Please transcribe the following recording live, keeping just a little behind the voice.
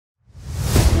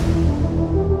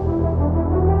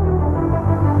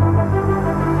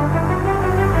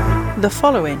The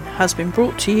following has been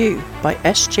brought to you by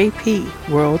SJP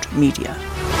World Media.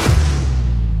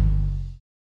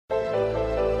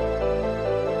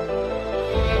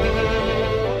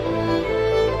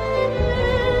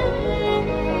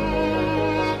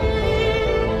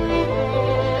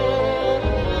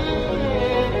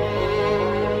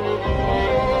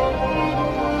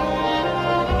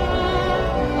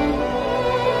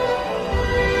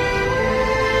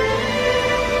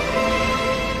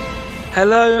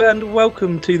 Hello and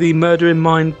welcome to the Murder in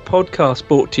Mind podcast,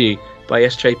 brought to you by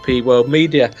SJP World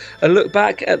Media. A look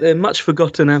back at the much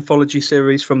forgotten anthology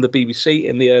series from the BBC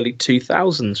in the early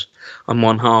 2000s. I'm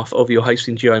one half of your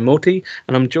hosting Gio Morty,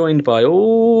 and I'm joined by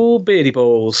all beardy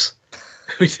balls.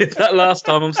 We did that last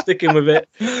time, I'm sticking with it.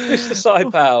 Mr.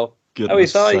 Saipal.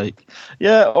 Goodness sake.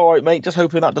 Yeah, all right, mate. Just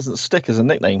hoping that doesn't stick as a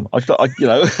nickname. Don't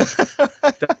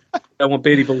want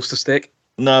beardy balls to stick.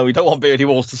 No, we don't want beardy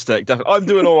balls to stick. Definitely. I'm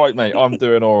doing all right, mate. I'm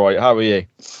doing all right. How are you?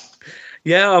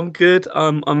 Yeah, I'm good.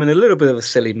 I'm in a little bit of a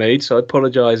silly mood, so I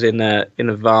apologise in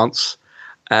advance.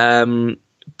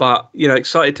 But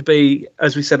excited to be,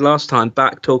 as we said last time,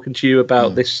 back talking to you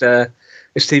about this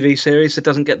TV series that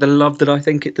doesn't get the love that I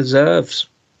think it deserves.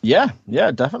 Yeah,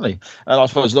 definitely. And I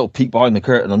suppose a little peek behind the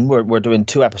curtain, and we're doing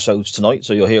 2 episodes tonight,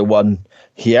 so you'll hear one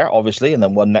here, obviously, and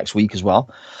then one next week as well.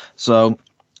 So,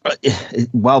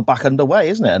 well back underway,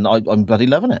 isn't it? And I'm bloody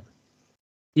loving it.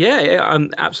 Yeah,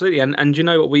 absolutely. And you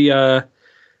know what, we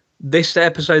this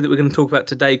episode that we're going to talk about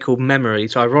today, called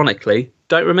Memories, ironically,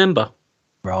 don't remember.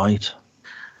 Right.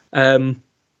 So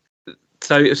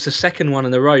it's the second one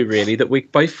in a row, really, that we're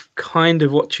both kind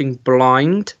of watching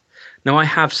blind. Now, I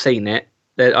have seen it.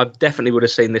 I definitely would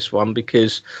have seen this one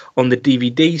because on the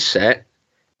DVD set,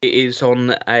 it is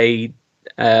on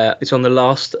it's on the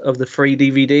last of the 3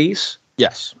 DVDs.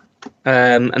 Yes.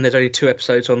 And there's only 2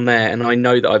 episodes on there, and I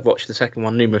know that I've watched the second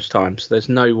one numerous times, so there's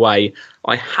no way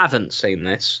I haven't seen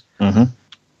this. Mm-hmm.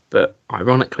 But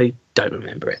ironically, don't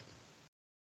remember it.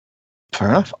 Fair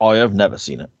enough. I have never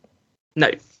seen it. No.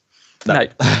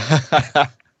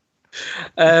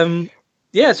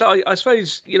 Yeah, so I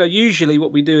suppose, usually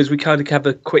what we do is we kind of have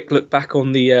a quick look back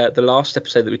on the last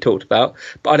episode that we talked about,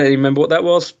 but I don't even remember what that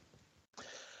was.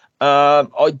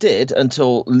 I did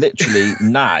until literally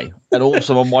now, and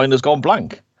also my mind has gone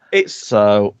blank. It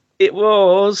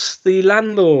was the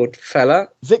landlord fella.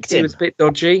 Victim. He was a bit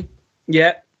dodgy.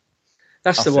 Yeah,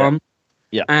 that's the one.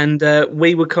 Yeah, and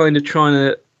we were kind of trying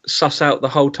to suss out the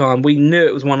whole time. We knew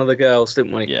it was one of the girls,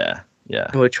 didn't we? Yeah.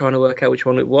 And we were trying to work out which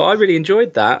one it was. I really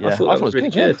enjoyed that. Yeah, I thought that was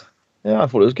really good. Yeah, I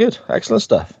thought it was good. Excellent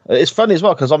stuff. It's funny as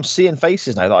well because I'm seeing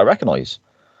faces now that I recognise.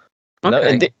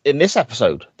 Okay. In this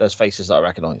episode, there's faces that I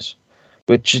recognise,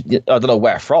 which I don't know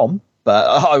where from, but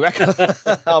I reckon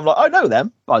I'm like, I know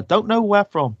them, but I don't know where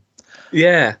from.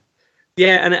 Yeah,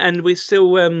 and we still,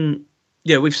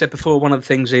 we've said before, one of the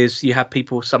things is you have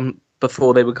people, some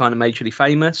before they were kind of majorly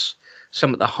famous,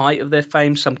 some at the height of their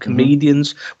fame, some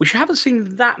comedians, which I haven't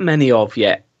seen that many of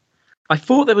yet. I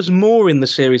thought there was more in the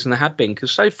series than there had been,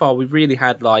 because so far we've really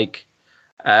had like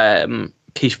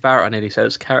Keith Barrett, I nearly said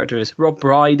his character is Rob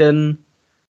Brydon.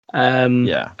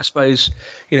 I suppose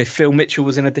Phil Mitchell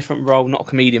was in a different role, not a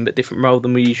comedian, but different role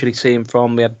than we usually see him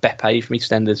from. We had Beppe from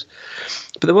EastEnders,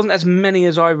 but there wasn't as many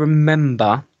as I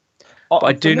remember. But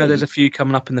I do know there's a few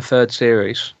coming up in the 3rd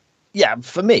series. Yeah,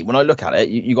 for me, when I look at it,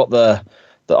 you got the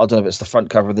I don't know if it's the front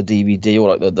cover of the DVD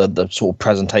or like the sort of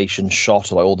presentation shot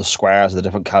of like all the squares, the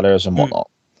different colours and whatnot.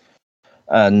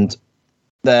 And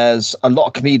there's a lot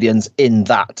of comedians in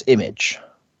that image.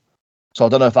 So I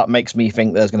don't know if that makes me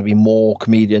think there's going to be more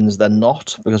comedians than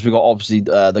not, because we've got obviously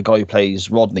the guy who plays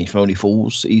Rodney from Only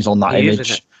Fools. He's on that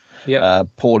image. Yeah.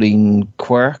 Pauline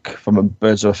Quirk from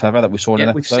Birds of a Feather that we saw in an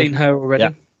episode. We've seen her already.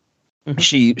 Yeah.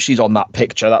 Mm-hmm. She's on that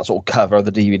picture, that sort of cover of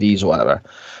the DVDs or whatever.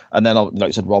 And then, like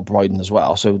I said, Rob Brydon as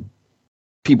well. So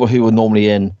people who are normally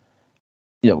in,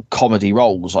 comedy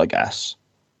roles, I guess.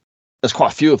 There's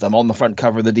quite a few of them on the front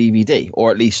cover of the DVD,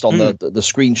 or at least on the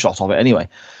screenshot of it anyway.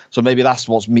 So maybe that's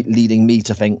what's leading me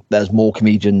to think there's more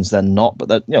comedians than not. But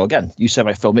that, again, you said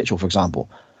about Phil Mitchell, for example.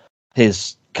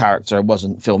 His character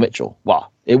wasn't Phil Mitchell.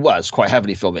 Well, it was quite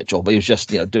heavily Phil Mitchell, but he was just,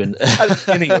 doing... At the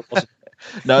beginning it wasn't.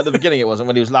 No, at the beginning it wasn't,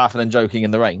 when he was laughing and joking in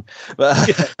the rain. But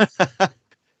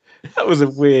that was a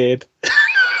weird...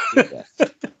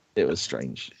 It was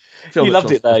strange. You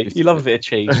loved it, though. You love a bit of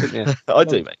cheese, didn't you? I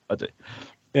do, mate. I do.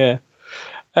 Yeah.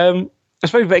 I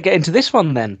suppose we better get into this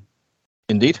one then.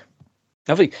 Indeed.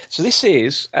 Lovely. So this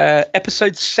is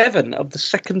episode 7 of the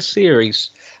 2nd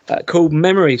series, called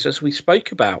Memories, as we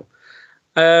spoke about.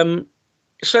 So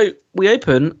we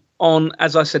open on,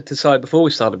 as I said to Si before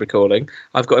we started recording,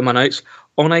 I've got in my notes,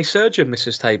 on a surgeon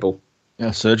Mrs. Table.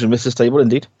 Yeah, surgeon Mrs. Table,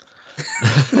 indeed.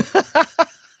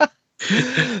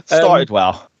 Started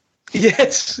well.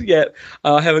 Yes, yeah.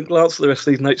 I haven't glanced at the rest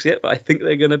of these notes yet, but I think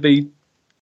they're going to be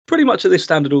pretty much at this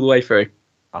standard all the way through.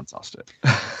 Fantastic.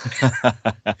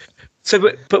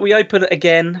 So, but we open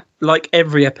again, like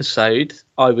every episode,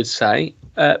 I would say,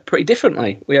 pretty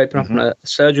differently. We open up on a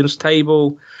surgeon's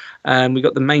table, and we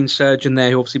got the main surgeon there,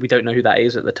 who obviously we don't know who that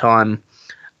is at the time,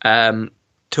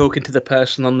 talking to the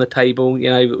person on the table, you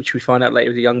know, which we find out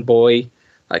later is a young boy.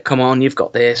 Like, come on, you've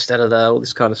got this, da-da-da, all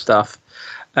this kind of stuff.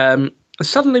 And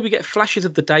suddenly we get flashes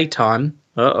of the daytime.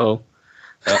 Uh-oh.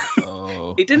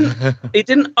 It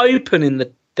didn't open in the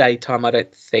daytime, I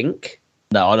don't think.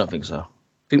 No, I don't think so. I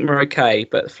think we're okay,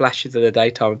 but flashes of the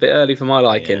daytime, a bit early for my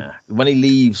liking. Yeah. When he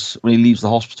leaves the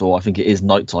hospital, I think it is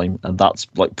nighttime, and that's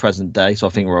like present day, so I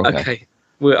think we're okay. Okay.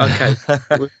 We're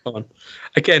fine.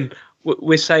 Again,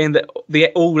 we're saying that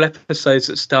all episodes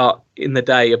that start in the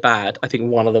day are bad. I think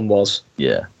one of them was.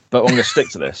 Yeah, but I'm going to stick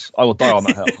to this. I will die on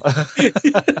that hill.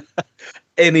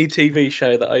 Any TV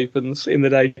show that opens in the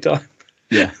daytime.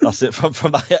 Yeah, that's it.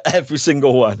 From that, every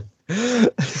single one.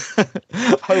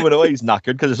 Home and away's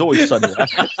knackered because it's always sunny.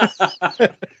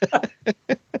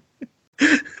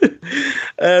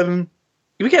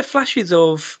 We get flashes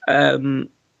of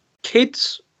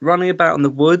kids running about in the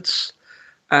woods,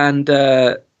 and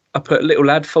I put a little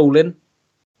lad falling,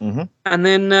 and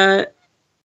then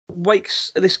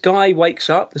this guy wakes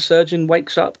up. The surgeon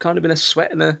wakes up, kind of in a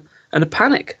sweat and a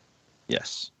panic.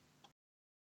 Yes.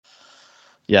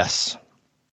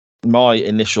 My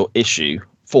initial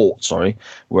thought,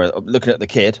 where looking at the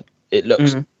kid, it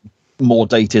looks more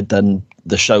dated than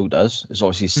the show does. It's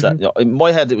obviously set. In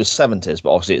my head, it was 70s,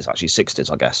 but obviously it's actually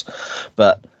 60s, I guess.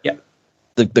 But yeah.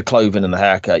 The clothing and the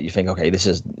haircut, you think, okay, this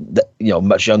is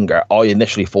much younger. I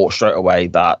initially thought straight away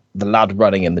that the lad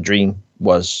running in the dream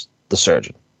was the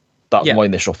surgeon. That was my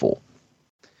initial thought.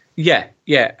 Yeah.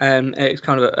 It's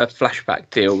kind of a flashback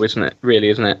deal, isn't it? Really,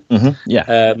 isn't it?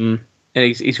 Yeah. And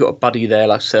he's got a buddy there,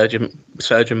 like surgeon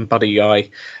buddy guy.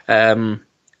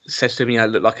 Says to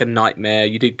him, look like a nightmare.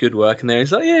 You did good work, and there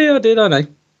he's like, yeah, I did, I know.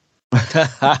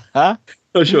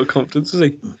 Not sure of confidence, is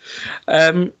he?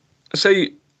 So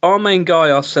our main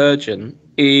guy, our surgeon,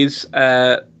 is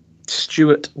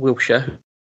Stuart Wilshire,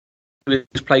 who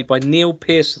is played by Neil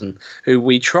Pearson, who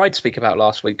we tried to speak about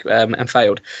last week and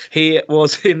failed. He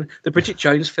was in the Bridget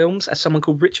Jones films as someone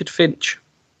called Richard Finch.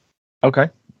 Okay,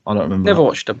 I don't remember. Never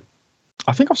watched them.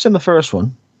 I think I've seen the first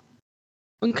one.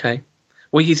 Okay.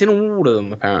 Well, he's in all of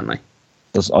them, apparently.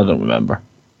 I don't remember.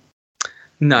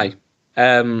 No.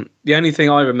 The only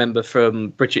thing I remember from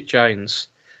Bridget Jones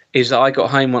is that I got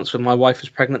home once when my wife was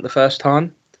pregnant the first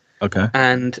time. Okay.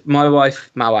 And my wife,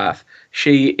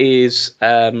 she is,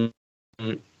 how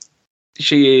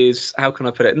can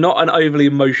I put it, not an overly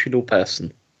emotional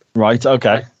person. Right,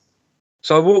 okay.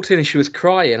 So I walked in and she was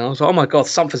crying. I was like, oh my God,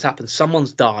 something's happened.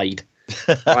 Someone's died.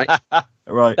 Right?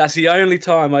 Right. That's the only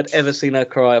time I'd ever seen her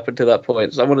cry up until that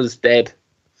point. Someone was dead.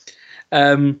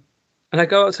 And I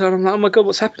go up to her and I'm like, oh my God,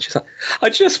 what's happened? She's like, I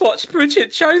just watched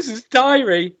Bridget Jones's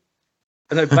Diary.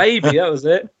 And her baby, that was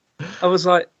it. I was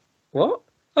like, what?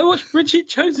 I watched Bridget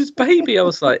Jones's Baby. I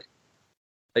was like,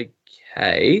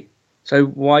 okay. So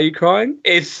why are you crying?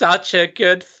 It's such a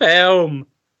good film.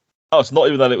 Oh, it's not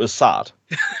even that it was sad.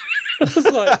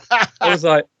 I was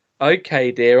like,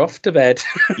 okay, dear, off to bed.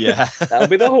 Yeah. That'll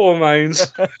be the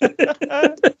hormones.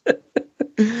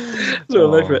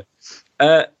 All over it.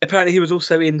 Apparently he was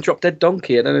also in Drop Dead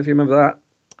Donkey. I don't know if you remember that.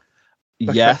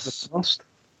 Yes.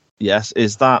 Yes.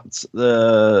 Is that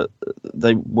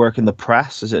they work in the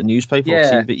press? Is it a newspaper or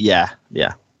TV? Yeah.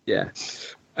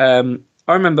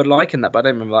 I remember liking that, but I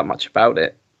don't remember that much about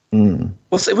it.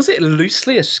 Was it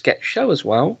loosely a sketch show as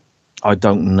well? I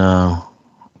don't know.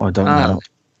 Know.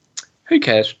 Who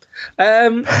cares?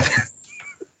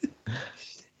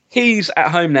 He's at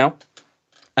home now.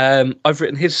 I've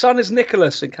written his son is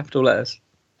Nicholas in capital letters.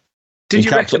 Did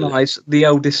you recognise the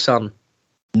eldest son?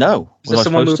 No. Was that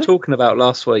someone we were talking about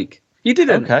last week? You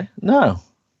didn't? Okay, no.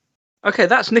 Okay,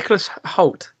 that's Nicholas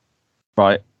Hoult.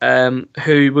 Right.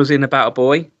 Who was in About a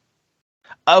Boy.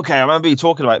 Okay, I remember you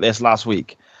talking about this last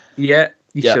week. Yeah,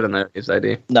 you should have noticed, though, do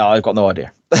you? No, I've got no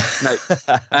idea.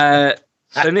 No.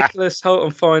 So Nicholas Hoult,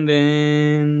 I'm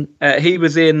finding, he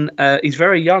was in, he's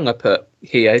very young, I put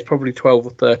here. He's probably 12 or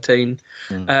 13.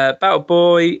 About a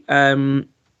Boy,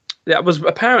 that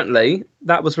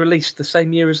was released the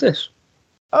same year as this.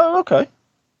 Oh, okay.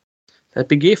 A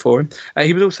big year for him.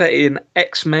 He was also in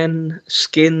X-Men,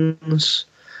 Skins,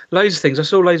 loads of things. I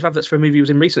saw loads of adverts for a movie he was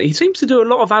in recently. He seems to do a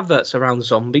lot of adverts around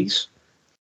zombies.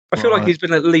 I feel like he's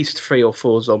been at least 3 or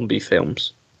 4 zombie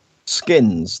films.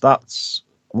 Skins.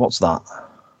 What's that?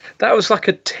 That was like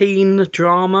a teen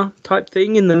drama type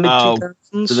thing in the mid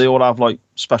 2000s. Do they all have like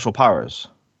special powers?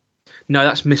 No,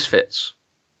 that's Misfits.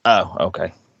 Oh,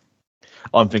 okay.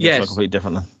 I'm thinking something completely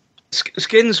different then.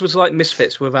 Skins was like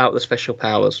Misfits without the special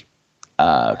powers.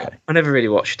 Okay. I never really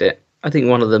watched it. I think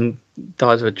one of them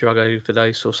dies of a drug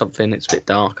overdose or something. It's a bit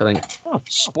dark, I think. Oh,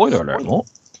 spoiler alert,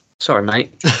 what? Sorry,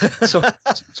 mate.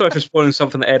 Sorry for spoiling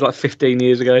something that aired like 15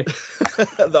 years ago.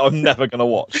 That I'm never going to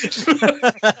watch.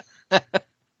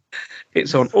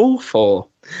 It's on all four.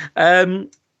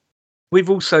 We've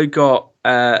also got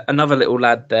another little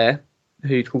lad there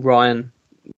who's called Ryan.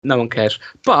 No one cares.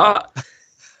 But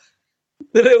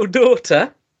the little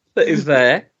daughter that is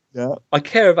there, yeah, I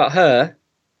care about her.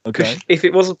 Okay. If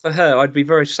it wasn't for her, I'd be a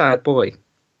very sad boy.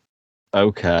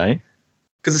 Okay.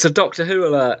 Because it's a Doctor Who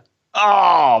alert.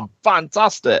 Oh,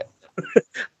 fantastic.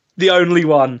 The only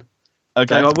one.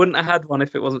 Okay. So I wouldn't have had one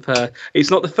if it wasn't for her.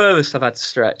 It's not the furthest I've had to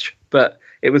stretch, but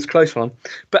it was a close one.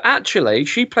 But actually,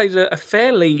 she plays a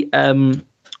fairly, I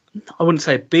wouldn't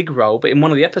say a big role, but in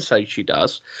one of the episodes she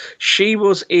does. She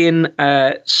was in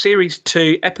Series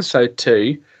 2, Episode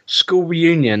 2, School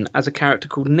Reunion, as a character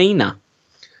called Nina.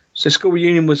 So School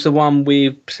Reunion was the one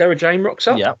with Sarah Jane rocks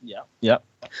up. Yeah.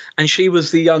 And she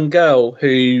was the young girl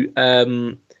who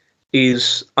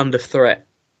is under threat,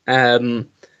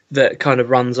 that kind of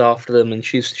runs after them, and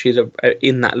she's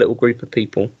in that little group of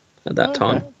people at that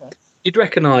time. Okay. You'd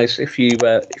recognise if you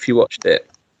watched it.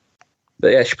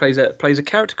 But yeah, she plays a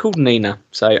character called Nina.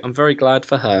 So I'm very glad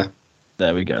for her.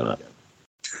 There we go.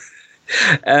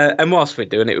 And whilst we're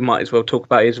doing it, we might as well talk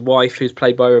about his wife, who's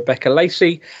played by Rebecca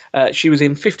Lacey. She was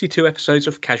in 52 episodes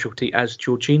of Casualty as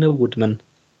Georgina Woodman.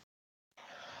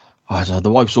 I don't know,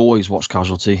 the wife's always watched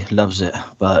Casualty, loves it,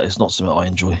 but it's not something I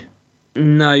enjoy.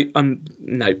 No.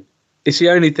 It's the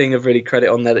only thing of really credit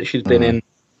on there that she's been in.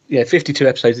 Yeah, 52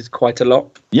 episodes is quite a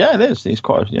lot. Yeah, it is. It's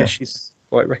quite. Yeah, she's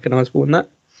quite recognisable in that.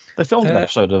 They filmed an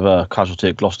episode of Casualty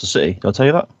at Gloucester City. Did I tell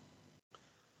you that?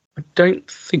 I don't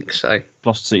think so.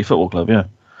 Gloucester City Football Club, yeah.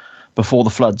 Before the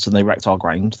floods and they wrecked our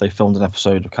ground, they filmed an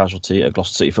episode of Casualty at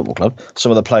Gloucester City Football Club.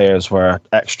 Some of the players were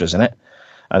extras in it,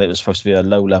 and it was supposed to be a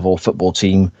low-level football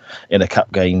team in a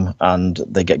cup game, and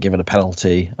they get given a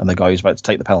penalty, and the guy who's about to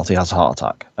take the penalty has a heart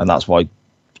attack, and that's why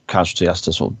Casualty has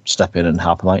to sort of step in and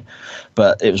help him out.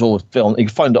 But it was all filmed. You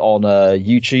can find it on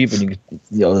YouTube, and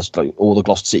there's like all the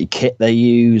Gloucester City kit they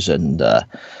use, and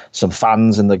some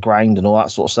fans in the ground and all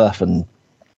that sort of stuff.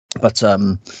 But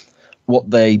what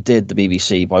they did, the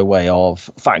BBC, by way of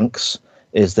thanks,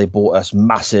 is they bought us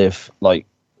massive, like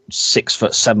 6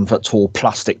 foot, 7 foot tall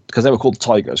plastic, because they were called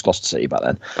Tigers, Gloucester City back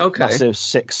then. Okay. Massive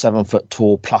 6, 7 foot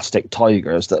tall plastic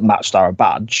Tigers that matched our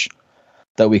badge,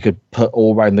 that we could put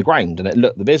all around the ground, and it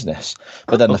looked the business.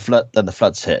 But then the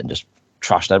floods hit and just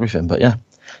trashed everything. But yeah,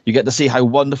 you get to see how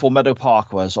wonderful Meadow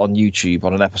Park was on YouTube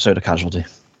on an episode of Casualty.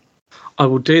 I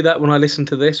will do that when I listen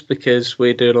to this, because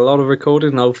we're doing a lot of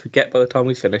recording and I'll forget by the time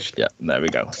we finished. Yeah, there we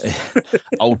go.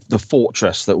 The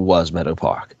fortress that was Meadow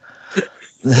Park.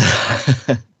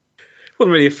 It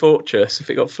wasn't really a fortress if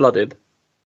it got flooded.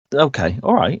 Okay,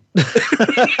 all right.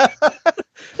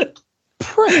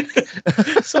 Prick.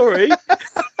 Sorry.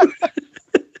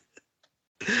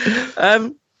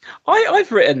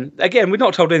 I've written, again, we've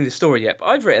not told any of the story yet, but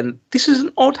I've written, this is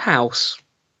an odd house.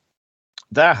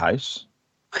 Their house?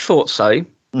 I thought so.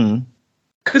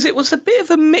 Because it was a bit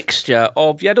of a mixture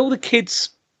of, you had all the kids'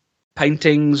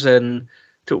 paintings and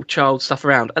little child stuff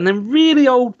around, and then really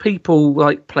old people,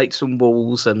 like plates and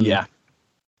walls, and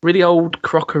really old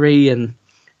crockery, and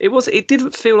it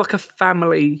didn't feel like a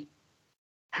family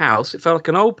house. It felt like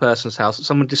an old person's house that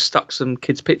someone just stuck some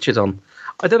kids' pictures on.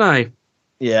 I don't know.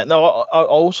 Yeah, no, I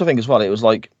also think as well, it was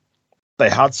like they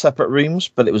had separate rooms,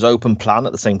 but it was open plan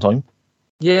at the same time.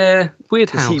 Yeah, weird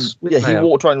house. He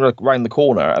walked around the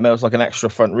corner, and there was like an extra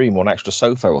front room or an extra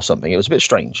sofa or something. It was a bit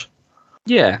strange.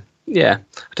 Yeah. I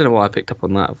don't know why I picked up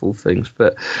on that of all things,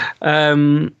 but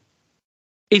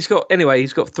he's got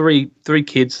three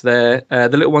kids there. The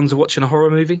little ones are watching a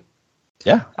horror movie.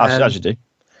 Yeah, as you do.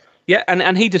 Yeah,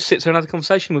 and he just sits there and has a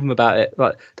conversation with them about it.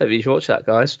 Like, don't you should watch that,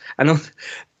 guys? And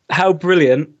how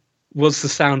brilliant was the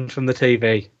sound from the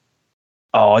TV?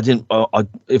 Oh, I didn't.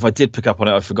 If I did pick up on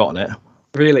it, I've forgotten it.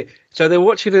 Really? So they're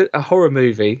watching a horror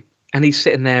movie, and he's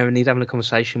sitting there and he's having a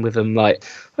conversation with them. Like,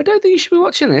 I don't think you should be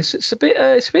watching this. It's a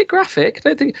bit graphic. I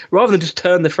don't think, rather than just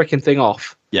turn the freaking thing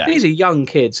off. Yeah, these are young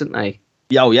kids, aren't they?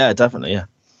 Yeah, oh yeah, definitely, yeah.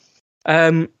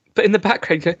 But in the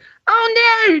background, you go,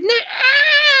 oh no,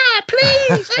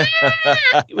 please!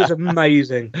 It was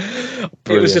amazing. Brilliant.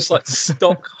 It was just like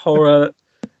stock horror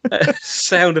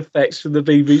sound effects from the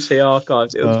BBC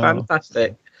archives. It was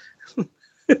fantastic.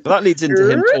 But that leads into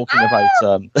him talking about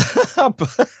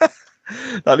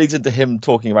that leads into him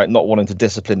talking about not wanting to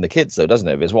discipline the kids, though, doesn't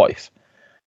it, of his wife?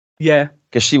 Yeah.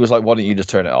 Because she was like, "Why don't you just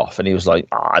turn it off?" And he was like,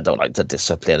 "I don't like to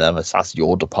discipline them. That's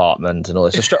your department and all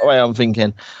this." So straight away, I'm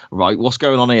thinking, right, what's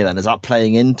going on here then? Is that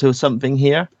playing into something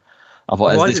here? I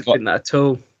thought, I didn't think that at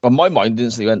all. But my mind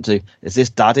instantly went to, is this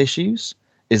dad issues?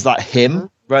 Is that him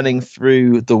running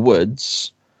through the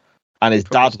woods and his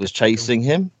dad was chasing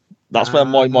him? That's where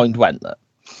my mind went there.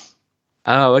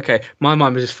 Oh, okay. My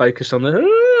mind was just focused on the,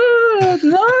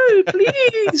 no,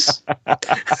 please.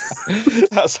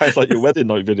 That sounds like your wedding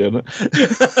night video, doesn't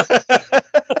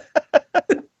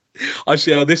it? I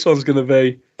see how this one's going to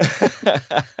be.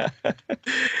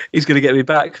 He's going to get me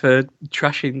back for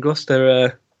trashing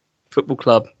Gloucester Football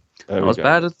Club. Not as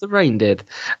bad as the rain did.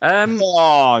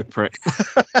 Oh, prick.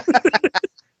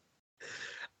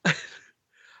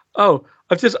 Oh,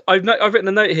 I've written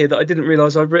a note here that I didn't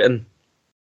realise I'd written.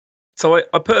 So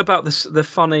I put about the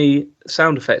funny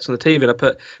sound effects on the TV, and I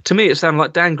put, to me, it sounded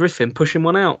like Dan Griffin pushing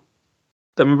one out.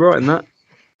 Don't remember writing that.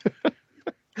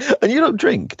 And you don't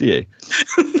drink, do you?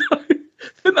 No, I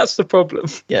think that's the problem.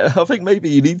 Yeah, I think maybe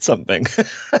you need something.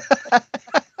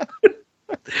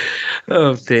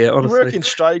 Oh dear, honestly. You're working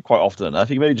straight quite often enough.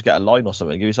 You maybe just get a line or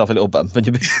something, give yourself a little bump, and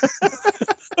you'll be.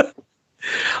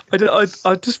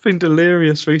 I've just been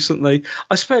delirious recently.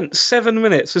 I spent 7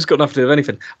 minutes. It's got nothing to do with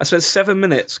anything. I spent 7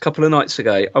 minutes a couple of nights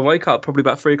ago. I woke up probably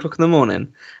about 3 o'clock in the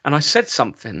morning, and I said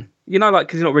something. You know, like,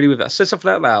 because you're not really with it. I said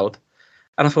something out loud,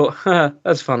 and I thought,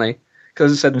 that's funny,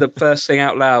 because I said the first thing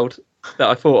out loud that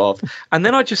I thought of, and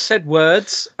then I just said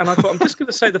words, and I thought, I'm just going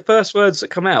to say the first words that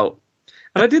come out.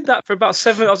 And I did that for about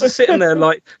 7 minutes. I was just sitting there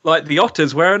like the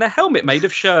otters wearing a helmet made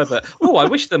of sherbet. Oh, I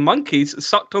wish the monkeys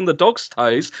sucked on the dog's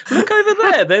toes. Look over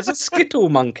there. There's a skittle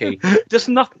monkey. Just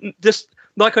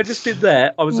like I just did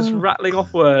there. I was just rattling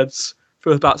off words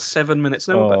for about 7 minutes.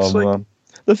 Then I went back to sleep. Man.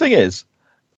 The thing is,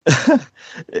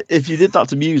 if you did that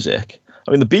to music,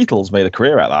 I mean, the Beatles made a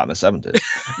career out of that in the 70s.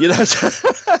 You know,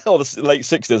 or the late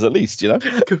 60s at least, you know?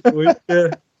 Good point, yeah.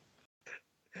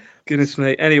 Goodness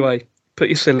me. Anyway. Put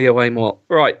your silly away, Mort.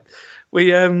 Right.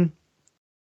 We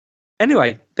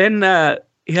anyway, then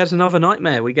he has another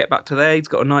nightmare. We get back to there. He's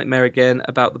got a nightmare again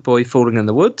about the boy falling in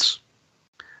the woods.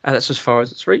 That's as far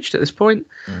as it's reached at this point.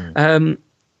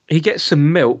 He gets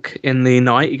some milk in the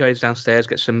night. He goes downstairs,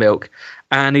 gets some milk,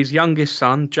 and his youngest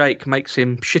son, Jake, makes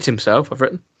him shit himself. I've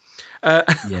written.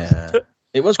 Yeah.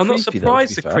 It was I'm creepy, not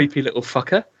surprised, though, the creepy little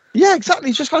fucker. Yeah, exactly.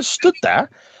 He's just kind of stood there.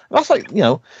 That's like, you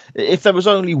know, if there was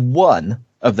only one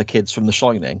of the kids from The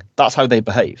Shining, that's how they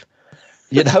behave.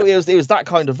 You know, it was that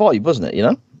kind of vibe, wasn't it? You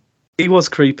know, he was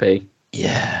creepy.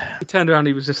 Yeah. He turned around,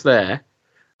 he was just there.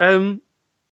 And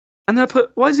then I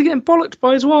put, why is he getting bollocked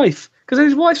by his wife? Because then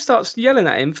his wife starts yelling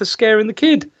at him for scaring the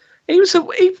kid. He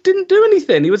didn't do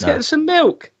anything. He was getting some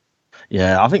milk.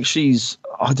 Yeah, I think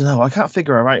I don't know, I can't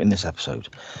figure her out in this episode,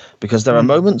 because there are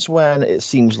moments when it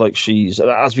seems like she's,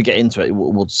 as we get into it,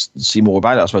 we'll see more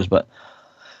about it, I suppose, but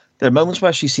there are moments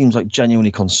where she seems like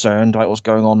genuinely concerned about what's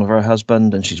going on with her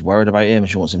husband, and she's worried about him, and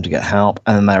she wants him to get help.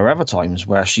 And then there are other times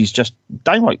where she's just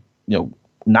downright, you know,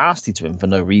 nasty to him for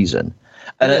no reason.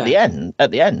 And at the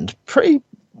end, pretty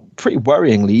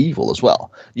worryingly evil as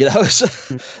well. You know, so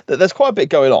there's quite a bit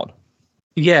going on.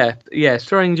 Yeah,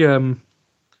 strange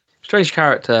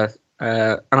character,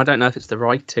 and I don't know if it's the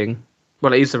writing.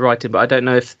 Well, it is the writing, but I don't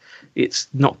know if it's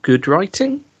not good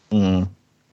writing.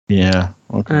 Yeah,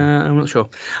 okay. I'm not sure.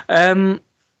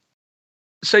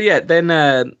 So yeah,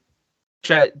 then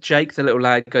Jake, the little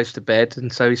lad, goes to bed,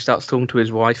 and so he starts talking to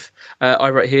his wife. I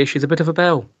wrote here, she's a bit of a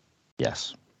belle.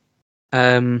 Yes.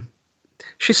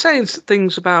 She's saying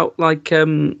things about like,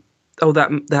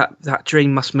 that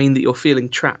dream must mean that you're feeling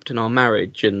trapped in our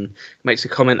marriage, and makes a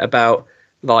comment about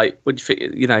like, would you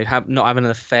think, you know, not having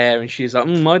an affair, and she's like,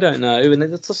 I don't know, and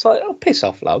it's just like, oh, piss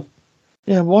off, love.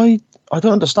 Yeah, why? I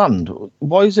don't understand.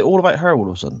 Why is it all about her all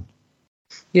of a sudden?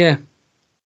 Yeah.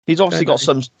 He's obviously got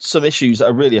some issues that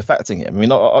are really affecting him. I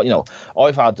mean, you know,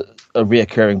 I've had a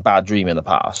reoccurring bad dream in the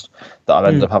past that I've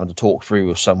ended up having to talk through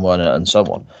with someone and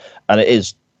someone, and it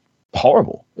is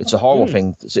horrible. It's a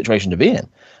horrible situation to be in.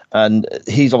 And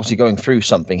he's obviously going through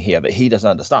something here that he doesn't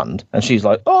understand. And she's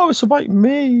like, oh, it's about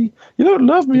me. You don't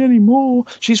love me anymore.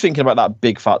 She's thinking about that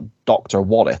big fat Dr.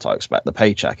 Wallet, I expect, the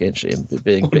paycheck, isn't she? And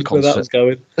being a bit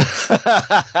concerned.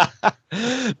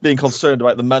 Being concerned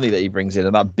about the money that he brings in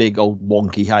and that big old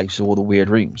wonky house with all the weird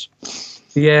rooms.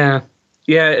 Yeah.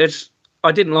 Yeah,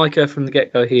 I didn't like her from the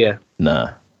get-go here. No.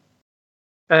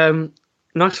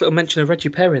 Nice little mention of Reggie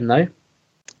Perrin, though.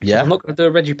 Yeah. I'm not going to do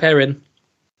a Reggie Perrin.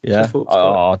 Yeah.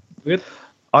 Good.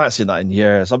 I haven't seen that in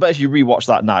years. I bet if you rewatch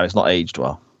that now, it's not aged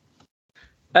well.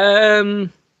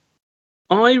 Last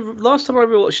time I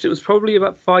rewatched it was probably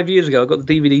about 5 years ago. I got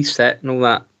the DVD set and all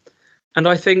that, and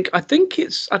I don't think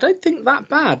that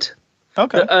bad.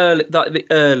 Okay. The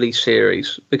early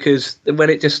series, because when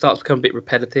it just starts to become a bit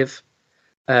repetitive,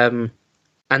 and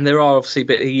there are obviously,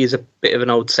 but he is a bit of an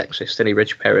old sexist, isn't he,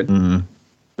 Richard Perrin? Mm.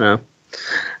 No.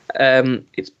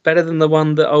 It's better than the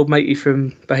one that old matey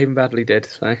from Behaving Badly did.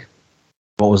 So.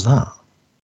 What was that?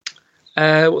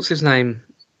 What's his name?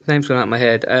 His name's gone out of my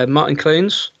head. Martin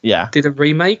Clunes. Yeah. Did a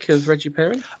remake of Reggie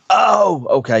Perrin. Oh,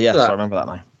 okay. Yes, I remember that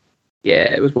now.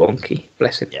 Yeah, it was wonky.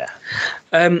 Bless him. Yeah.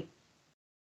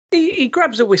 He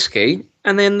grabs a whiskey,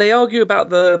 and then they argue about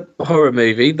the horror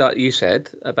movie that you said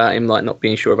about him like not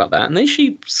being sure about that, and then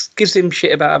she gives him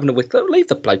shit about having a whiskey. Leave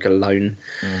the bloke alone.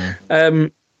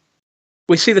 Mm.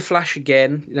 We see the flash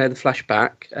again. The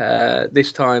flashback.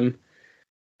 This time,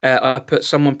 I put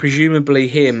someone, presumably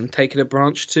him, taking a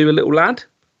branch to a little lad.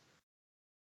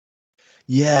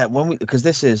 Yeah, because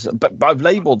this is, but I've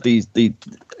labelled these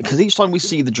because each time we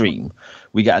see the dream,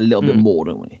 we get a little bit more,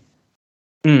 don't we?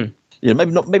 Mm. Yeah,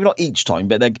 maybe not each time,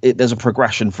 but there's a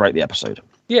progression throughout the episode.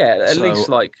 Yeah, at least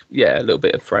a little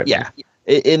bit of frame. Yeah,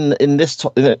 in this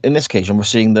occasion, we're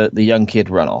seeing the young kid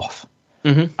run off,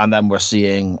 and then we're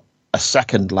seeing a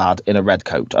second lad in a red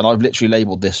coat, and I've literally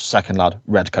labelled this second lad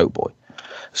Red Coat Boy.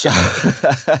 So,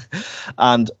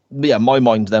 and yeah, my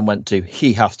mind then went to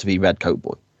he has to be Red Coat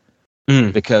Boy.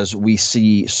 Because we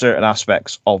see certain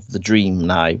aspects of the dream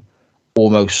now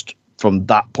almost from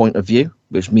that point of view,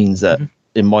 which means that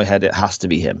in my head it has to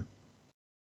be him.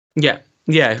 Yeah,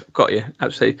 got you,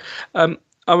 absolutely. I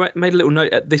made a little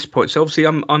note at this point, so obviously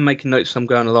I'm making notes as I'm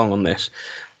going along on this,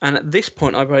 and at this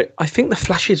point I wrote, I think the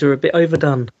flashes are a bit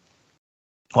overdone.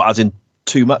 What, as in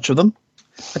too much of them?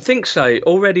 I think so,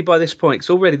 already by this point,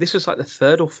 because this is like the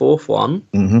third or fourth one,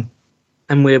 and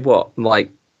we're not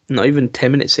even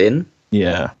 10 minutes in.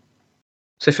 Yeah.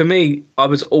 So for me, I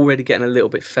was already getting a little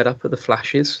bit fed up with the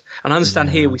flashes. And I understand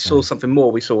here we saw something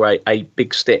more. We saw a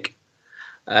big stick.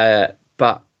 But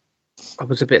I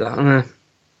was a bit like,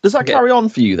 Does that carry on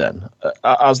for you then,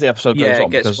 as the episode goes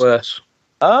on? Yeah, it gets worse.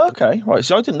 Okay, right.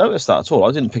 So I didn't notice that at all.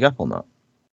 I didn't pick up on that.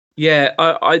 Yeah,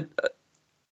 I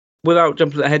without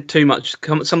jumping ahead too much,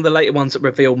 some of the later ones that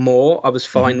reveal more, I was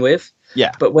fine with.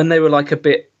 Yeah. But when they were a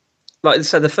bit,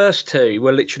 so the first two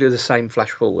were literally the same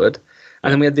flash forward.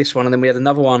 And then we had this one, and then we had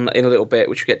another one in a little bit,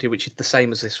 which we get to, which is the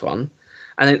same as this one.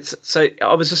 And so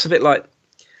I was just a bit like,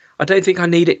 I don't think I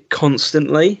need it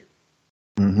constantly.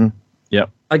 Yeah.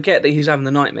 I get that he's having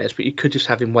the nightmares, but you could just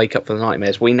have him wake up for the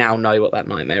nightmares. We now know what that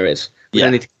nightmare is. We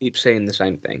don't need to keep seeing the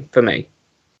same thing, for me.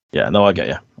 Yeah, no, I get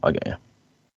you.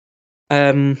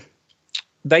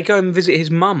 They go and visit his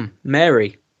mum,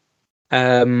 Mary.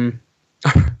 So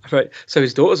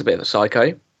his daughter's a bit of a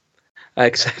psycho.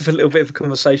 Because they have a little bit of a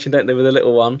conversation, don't they, with the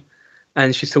little one,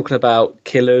 and she's talking about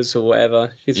killers or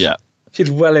whatever. She's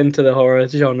well into the horror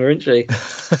genre, isn't she?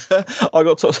 I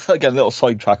got again a little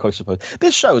sidetrack, I suppose.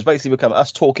 This show has basically become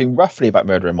us talking roughly about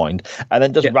Murder in Mind, and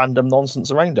then just random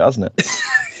nonsense around it, hasn't it?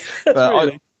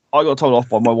 Really... I got told off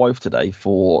by my wife today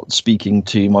for speaking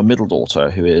to my middle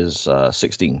daughter, who is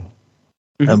 16.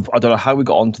 And I don't know how we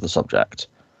got onto the subject,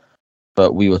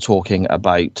 but we were talking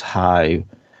about how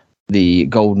the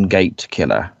Golden Gate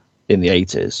killer in the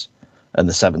 80s and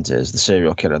the 70s, the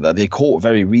serial killer that they caught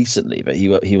very recently, but he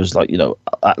was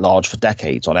at large for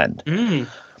decades on end.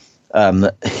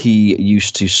 He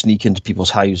used to sneak into people's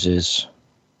houses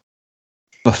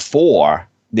before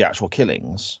the actual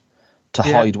killings to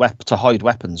hide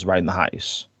weapons around the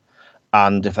house.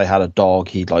 And if they had a dog,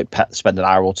 he'd spend an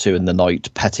hour or two in the night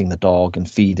petting the dog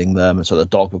and feeding them, and so the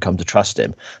dog would come to trust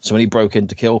him. So when he broke in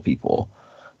to kill people,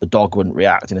 the dog wouldn't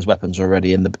react, and his weapons were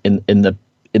already in the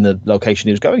location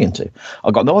he was going into.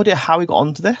 I got no idea how he got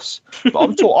onto this, but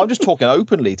I'm just talking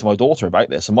openly to my daughter about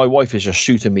this, and my wife is just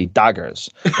shooting me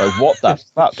daggers. Like, what the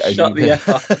fuck? Shut the F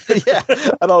up. Yeah,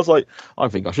 and I was like, I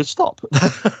think I should stop.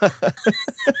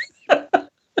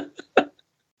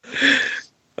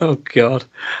 Oh God.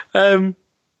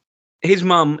 His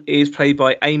mum is played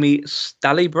by Amy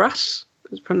Stallybrass.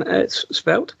 It's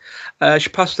spelled. She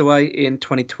passed away in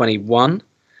 2021.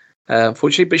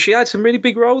 Unfortunately, but she had some really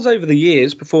big roles over the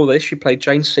years. Before this, she played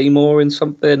Jane Seymour in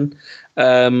something.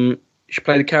 She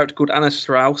played a character called Anna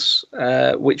Strauss,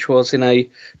 which was in a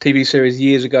TV series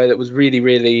years ago that was really,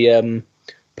 really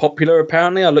popular.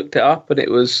 Apparently, I looked it up, and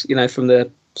it was from the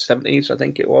 70s, I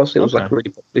think it was. It was like a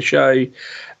really popular show.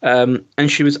 And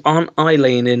she was Aunt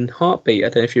Eileen in Heartbeat. I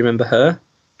don't know if you remember her.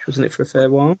 She was in it for a fair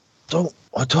while. Do you know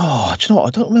what? I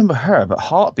don't remember her, but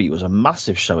Heartbeat was a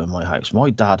massive show in my house. My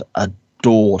dad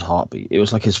adored Heartbeat. It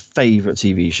was like his favourite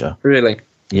TV show. Really?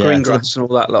 Yeah, Greengrass and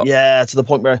all that lot. Yeah, to the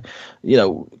point where, you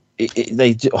know,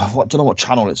 they do, I don't know what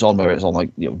channel it's on, whether it's on like,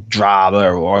 you know,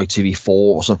 Drama or ITV4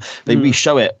 or something. They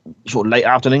re-show it sort of late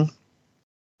afternoon.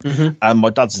 Mm-hmm. And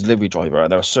my dad's a delivery driver,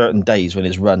 and there are certain days when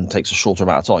his run takes a shorter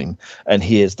amount of time, and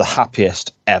he is the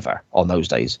happiest ever on those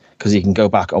days because he can go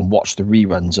back and watch the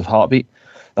reruns of Heartbeat.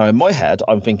 Now, in my head,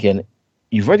 I'm thinking,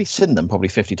 you've already seen them probably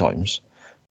 50 times.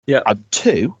 Yeah. And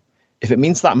two, if it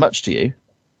means that much to you,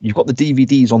 you've got the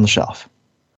DVDs on the shelf.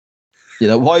 You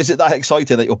know, why is it that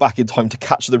exciting that you're back in time to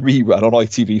catch the rerun on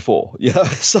ITV4? You know,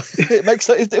 so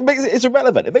it's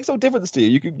irrelevant. It makes no difference to you.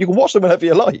 You can watch them whenever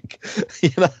you like.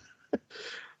 You know.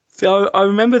 So I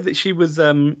remember that she was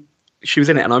in it,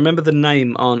 and I remember the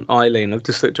name Aunt Eileen. I've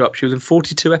just looked her up. She was in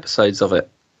 42 episodes of it.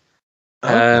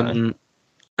 Okay.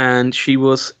 And she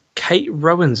was Kate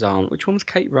Rowan's aunt. Which one was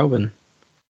Kate Rowan?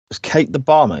 Was Kate the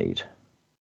barmaid? I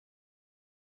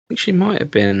think she might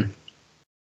have been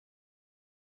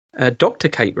Dr.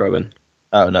 Kate Rowan.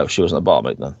 Oh no, she wasn't a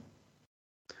barmaid then.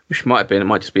 She might have been. It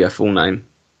might just be her full name.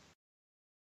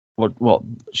 What?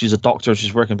 She's a doctor.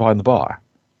 She's working behind the bar.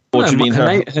 Or do you mean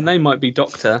her name might be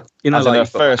Doctor. You know, as like her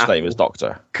first name is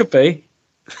Doctor. Could be.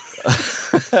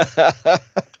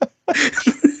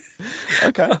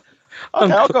 Okay.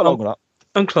 I'll go along with that.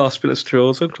 I'm clasping at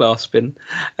straws. I'm clasping.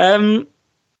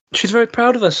 She's very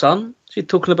proud of her son. She's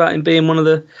talking about him being one of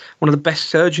the best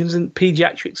surgeons and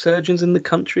pediatric surgeons in the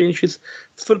country, and she's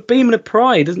full of beaming of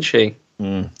pride, isn't she?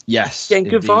 Yes. Getting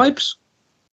good vibes.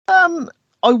 I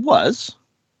was.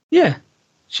 Yeah,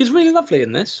 she's really lovely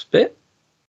in this bit.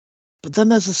 But then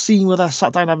there's a scene where they're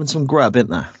sat down having some grub,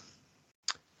 isn't there?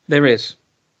 There is.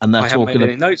 And they're I haven't made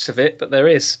any notes of it, but there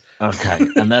is. Okay.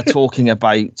 And they're talking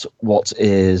about what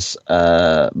is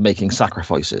making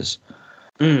sacrifices.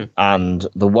 And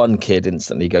the one kid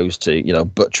instantly goes to, you know,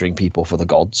 butchering people for the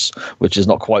gods, which is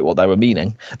not quite what they were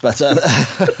meaning. But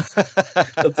that's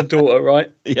the daughter,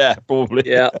 right? Yeah, probably.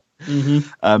 Yeah.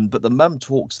 Mm-hmm. But the mum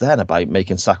talks then about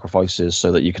making sacrifices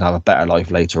so that you can have a better life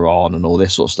later on and all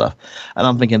this sort of stuff. And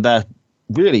I'm thinking they're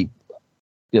really,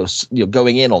 you know,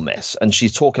 going in on this. And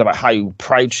she's talking about how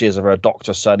proud she is of her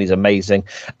doctor son. He's amazing.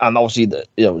 And obviously,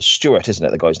 Stuart, isn't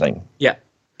it, the guy's name? Yeah.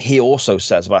 He also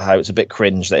says about how it's a bit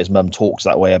cringe that his mum talks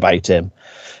that way about him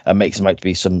and makes him out to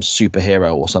be some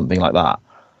superhero or something like that.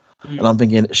 And I'm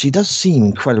thinking, she does seem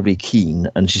incredibly keen,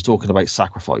 and she's talking about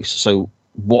sacrifice. So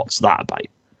what's that about?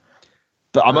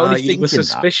 But I'm only thinking you were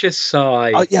suspicious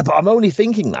side. Yeah, but I'm only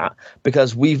thinking that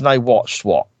because we've now watched,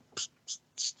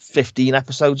 15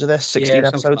 episodes of this, 16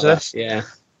 episodes of this? Yeah.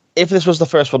 If this was the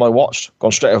first one I watched,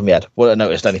 gone straight over my head, wouldn't have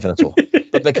noticed anything at all.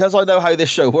 But because I know how this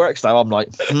show works now, I'm like,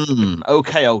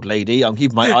 okay, old lady, I'm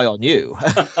keeping my eye on you.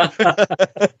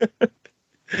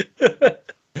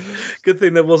 Good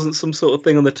thing there wasn't some sort of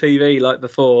thing on the TV like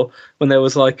before, when there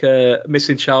was like a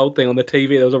missing child thing on the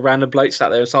TV. There was a random bloke sat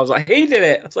there, and so I was like, he did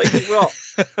it. I was like, what?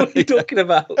 What are you talking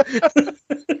about?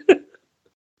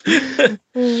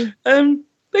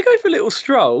 They go for a little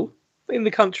stroll in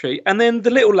the country, and then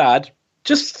the little lad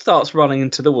just starts running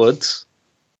into the woods.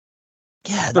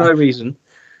 Yeah, for no reason.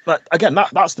 But again,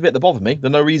 that's the bit that bothered me. The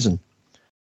no reason.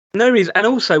 No reason. And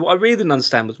also, what I really didn't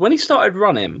understand was when he started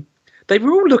running, they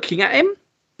were all looking at him.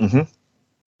 Mm-hmm.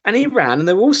 And he ran, and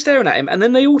they were all staring at him. And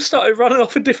then they all started running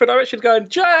off in different directions, going,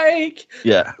 Jake!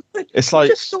 Yeah. It's like... I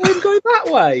just saw him go that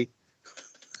way.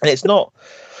 And it's not...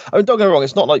 I mean, don't get me wrong.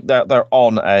 It's not like they're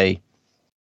on a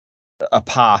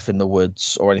path in the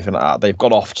woods or anything like that. They've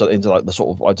gone off into like the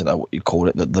sort of, I don't know what you call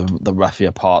it, the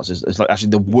roughier parts. It's like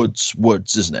actually the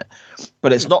woods, isn't it?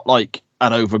 But it's not like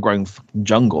an overgrown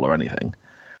jungle or anything.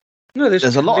 No,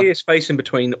 there's a lot of space in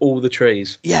between all the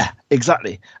trees. Yeah,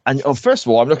 exactly. And first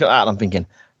of all, I'm looking at that and I'm thinking,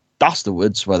 that's the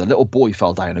woods where the little boy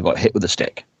fell down and got hit with a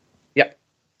stick. Yep.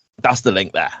 That's the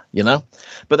link there, you know?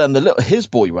 But then his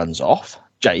boy runs off,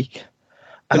 Jake.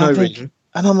 And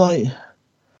and I'm like,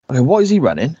 okay, why is he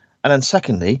running? And then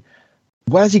secondly,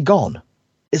 where's he gone?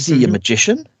 Is he a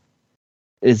magician?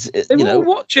 They were all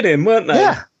watching him, weren't they?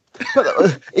 Yeah.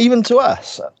 But even to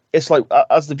us, it's like,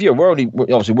 as the viewer,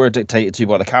 we're dictated to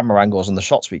by the camera angles and the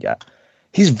shots we get.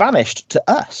 He's vanished to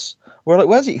us. We're like,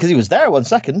 where's he? Because he was there 1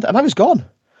 second and now he's gone.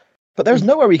 But there's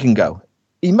nowhere he can go.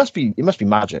 He must be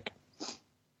magic.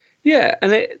 Yeah,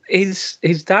 and his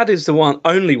dad is the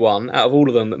only one out of all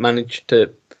of them that managed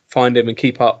to find him and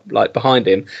keep up like behind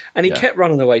him, and he kept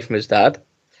running away from his dad.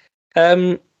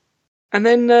 And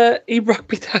then he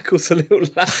rugby tackles a little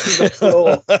lad on the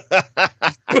floor.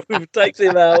 Boom, takes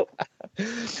him out.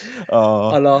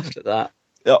 I laughed at that.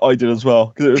 Yeah, I did as well,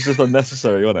 because it was just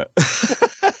unnecessary, wasn't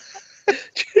it?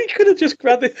 He could have just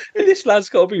grabbed it. This lad's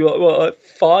got to be like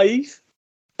 5.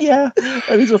 Yeah,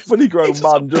 and he's a fully grown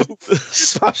man just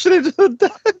smashing into the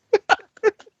deck.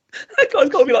 That guy's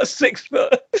got to be like 6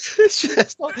 foot. It's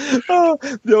just like,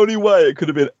 the only way it could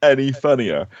have been any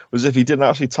funnier was if he didn't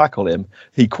actually tackle him.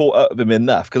 He caught up with him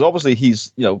enough, because obviously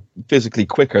he's, physically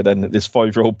quicker than this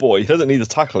 5-year-old boy. He doesn't need to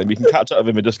tackle him. He can catch up with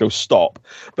him and just go stop.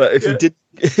 But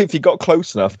if he got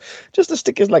close enough, just to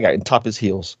stick his leg out and tap his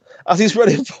heels as he's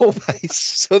running full pace,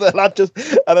 so that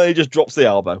and then he just drops the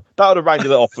elbow. That would have rounded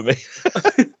it off for me.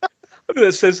 I'm going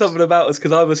to say something about us,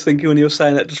 because I was thinking when you were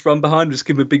saying that, just run behind him, just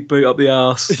give him a big boot up the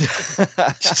arse.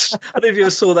 I don't know if you ever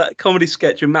saw that comedy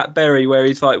sketch with Matt Berry where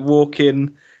he's like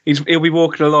walking, he'll be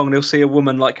walking along and he'll see a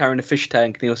woman like carrying a fish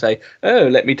tank and he'll say, "Oh,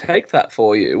 let me take that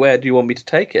for you. Where do you want me to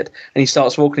take it?" And he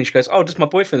starts walking and she goes, "Oh, just my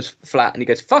boyfriend's flat." And he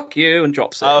goes, "Fuck you," and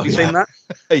drops it. Have you seen that?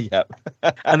 Yeah.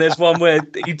 And there's one where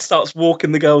he starts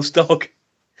walking the girl's dog.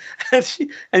 And she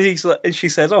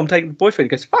says, "Oh, I'm taking the boyfriend."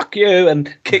 He goes, "Fuck you,"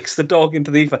 and kicks the dog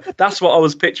into the ether. That's what I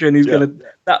was picturing. He's gonna.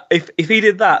 That if he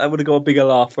did that, would have got a bigger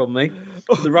laugh from me.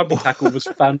 The rugby tackle was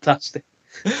fantastic.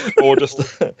 or just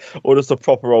a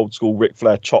proper old school Ric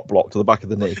Flair chop block to the back of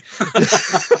the knee.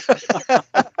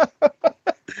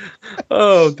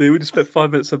 Oh, dude, we just spent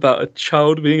 5 minutes about a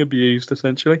child being abused,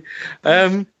 essentially.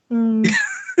 It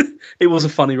was a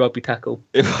funny rugby tackle.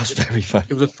 It was very funny.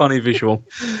 It was a funny visual.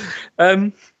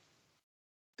 But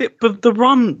the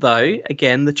run, though,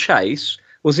 again, the chase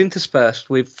was interspersed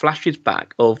with flashes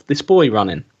back of this boy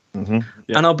running. Mm-hmm.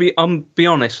 Yeah. And I'll be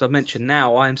honest. I've mentioned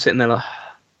now. I am sitting there like,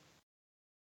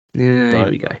 yeah, here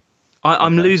we go.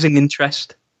 I'm losing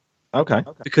interest. Okay.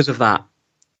 Because of that.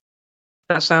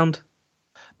 That sound?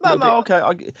 No.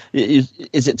 Okay.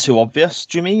 Is it too obvious?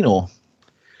 Do you mean, or?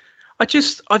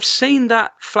 I've seen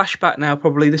that flashback now.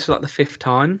 Probably this is like the 5th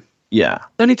time. Yeah. I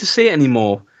don't need to see it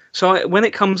anymore. So when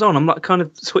it comes on, I'm like kind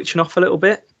of switching off a little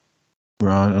bit.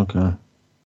 Right. Okay.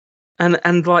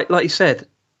 And like you said,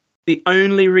 the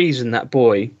only reason that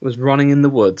boy was running in the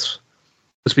woods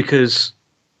was because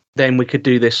then we could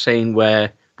do this scene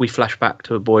where we flash back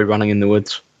to a boy running in the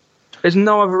woods. There's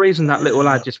no other reason that little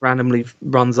lad just randomly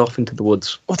runs off into the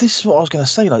woods. Well, this is what I was going to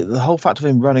say. Like, the whole fact of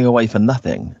him running away for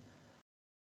nothing.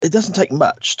 It doesn't take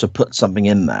much to put something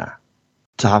in there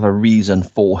to have a reason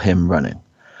for him running.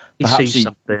 He sees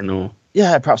something, or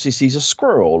perhaps he sees a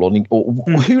squirrel, or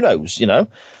who knows,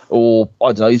 or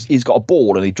I don't know. He's got a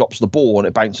ball and he drops the ball and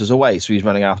it bounces away, so he's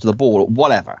running after the ball, or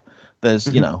whatever. There's,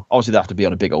 obviously they have to be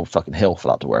on a big old fucking hill for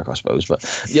that to work, I suppose. But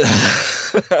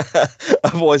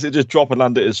otherwise it just drop and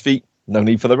land at his feet. No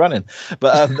need for the running.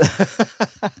 But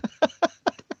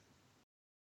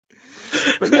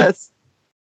but yes,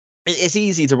 it's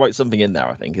easy to write something in there,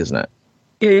 I think, isn't it?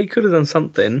 Yeah, he could have done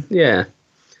something. Yeah.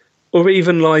 Or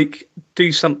even like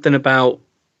do something about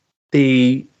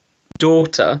the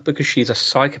daughter, because she's a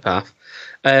psychopath,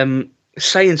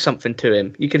 saying something to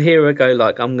him. You could hear her go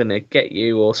like, "I'm going to get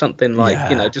you," or something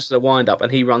like, just a wind up,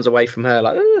 and he runs away from her.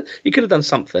 Like, you could have done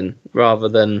something rather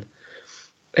than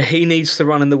he needs to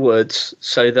run in the woods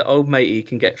so that old matey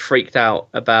can get freaked out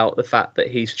about the fact that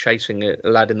he's chasing a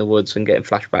lad in the woods and getting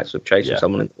flashbacks of chasing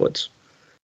someone in the woods.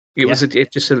 It was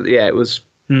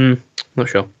not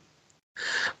sure.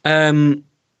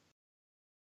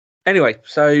 Anyway,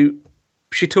 so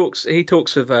he talks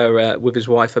of her with his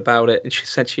wife about it, and she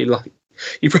said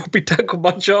 "You probably tackled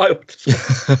my child."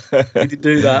 He did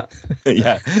do that.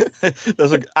 Yeah,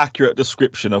 there's an accurate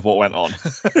description of what went on.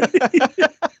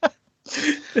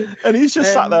 And he's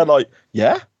just sat there like,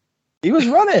 yeah, he was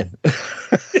running.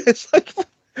 It's like,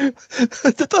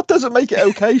 that doesn't make it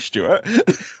okay, Stuart.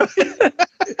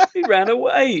 He ran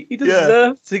away. He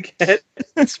deserved to get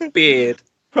speared.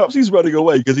 Perhaps he's running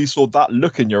away because he saw that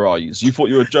look in your eyes. You thought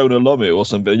you were Jonah Lomu or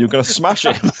something, and you're going to smash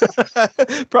him.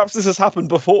 Perhaps this has happened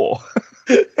before.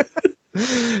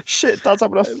 Shit, Dad's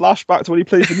having a flashback to when he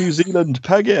played for New Zealand.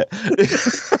 Peg it.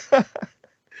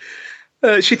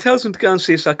 She tells him to go and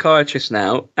see a psychiatrist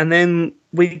now, and then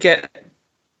we get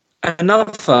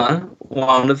another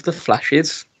one of the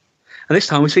flashes, and this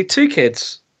time we see 2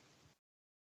 kids.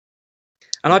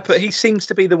 And I put, he seems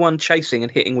to be the one chasing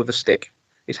and hitting with a stick,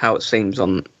 is how it seems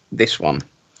on this one.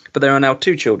 But there are now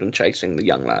 2 children chasing the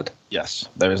young lad. Yes,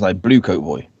 there is no blue coat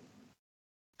boy.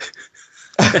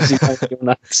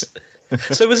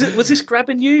 So was this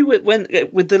grabbing you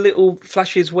with the little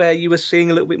flashes where you were seeing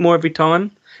a little bit more every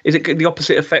time? Is it the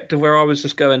opposite effect of where I was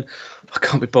just going, I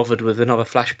can't be bothered with another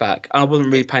flashback? I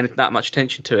wasn't really paying that much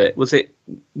attention to it.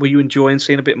 Were you enjoying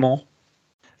seeing a bit more?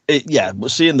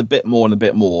 Seeing the bit more and a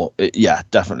bit more.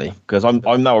 Definitely. Because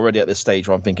I'm now already at this stage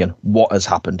where I'm thinking, what has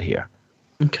happened here?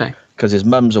 Okay. Because his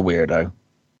mum's a weirdo.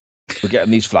 We're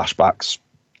getting these flashbacks.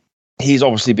 he's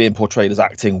obviously being portrayed as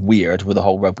acting weird with the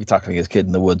whole rugby tackling his kid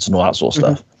in the woods and all that sort of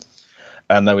stuff.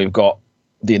 And then we've got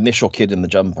the initial kid in the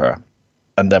jumper,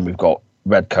 and then we've got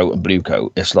red coat and blue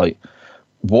coat. It's like,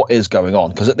 what is going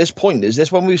on? Because at this point, is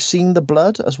this when we've seen the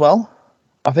blood as well?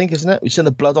 I think, isn't it? We've seen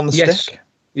the blood on the stick.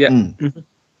 Yeah.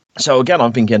 So again,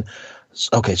 I'm thinking,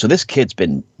 okay, so this kid's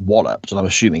been walloped, and I'm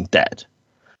assuming dead,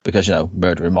 because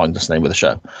murder in mind, that's the name of the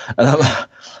show. And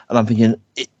I'm thinking,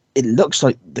 it looks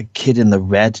like the kid in the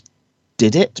red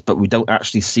did it, but we don't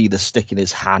actually see the stick in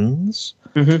his hands.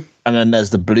 And then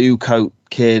there's the blue coat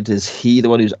kid. Is he the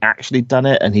one who's actually done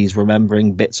it, and he's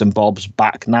remembering bits and bobs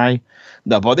back now?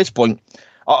 No, by this point,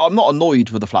 I'm not annoyed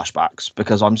with the flashbacks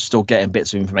because I'm still getting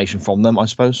bits of information from them, I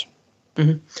suppose.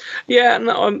 Yeah,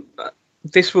 no,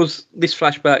 this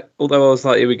flashback, although I was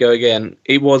like, here we go again,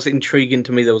 it was intriguing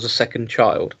to me there was a second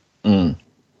child.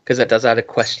 Because that does add a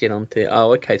question onto it.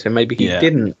 Oh, okay, so maybe he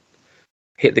didn't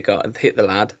hit the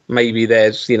lad. Maybe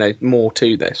there's, more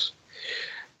to this.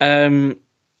 I've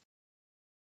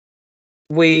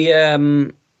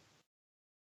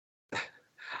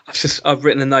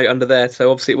written a note under there, so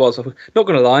obviously it was. I'm not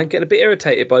going to lie, I'm getting a bit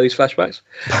irritated by these flashbacks.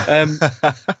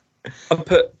 I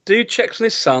put, dude checks on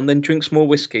his son, then drinks more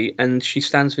whiskey, and she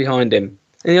stands behind him.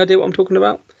 Any idea what I'm talking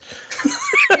about?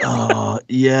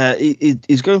 Yeah,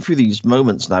 he's going through these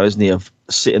moments now, isn't he, of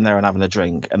sitting there and having a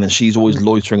drink, and then she's always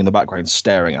loitering in the background,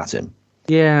 staring at him.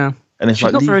 Yeah. And it's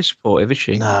she's not very supportive, is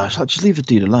she? No, it's like, just leave the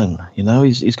dude alone.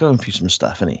 He's going through some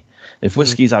stuff, isn't he? If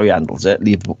whiskey's how he handles it,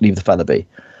 leave the fella be.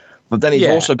 But then he's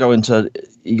also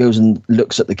he goes and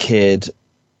looks at the kid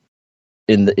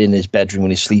in his bedroom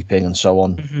when he's sleeping and so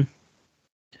on.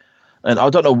 And I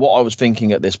don't know what I was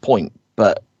thinking at this point,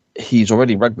 but he's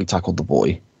already rugby tackled the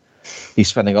boy. He's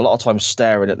spending a lot of time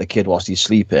staring at the kid whilst he's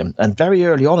sleeping. And very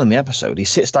early on in the episode, he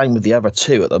sits down with the other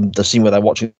two at the scene where they're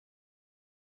watching.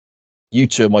 You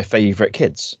two are my favourite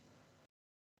kids.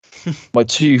 My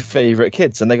two favourite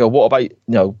kids. And they go, what about,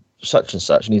 such and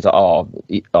such? And he's like,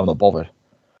 I'm not bothered.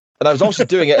 And I was also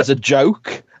doing it as a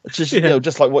joke. It's just,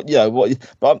 just like what.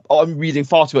 But I'm reading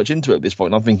far too much into it at this point.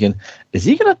 And I'm thinking, is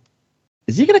he gonna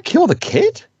kill the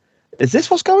kid? Is this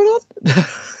what's going on?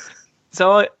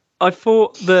 So I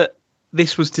thought that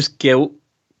this was just guilt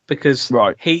because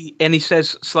he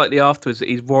says slightly afterwards that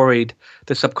he's worried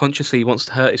that subconsciously he wants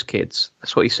to hurt his kids.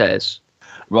 That's what he says.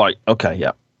 Right. Okay.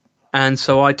 Yeah. And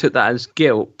so I took that as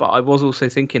guilt, but I was also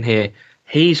thinking here,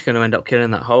 he's going to end up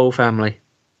killing that whole family.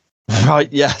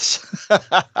 Right. Yes.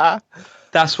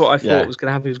 That's what I thought was going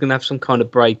to happen. He was going to have some kind of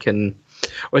break, or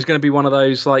it's going to be one of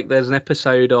those, like there's an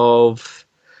episode of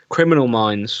Criminal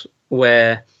Minds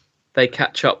where they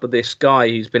catch up with this guy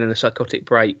who's been in a psychotic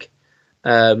break.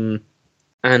 And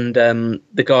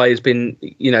the guy has been,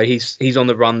 he's on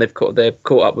the run. They're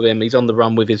caught up with him. He's on the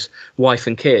run with his wife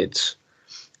and kids.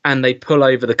 And they pull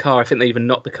over the car. I think they even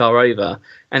knock the car over.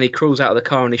 And he crawls out of the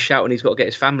car and he's shouting he's got to get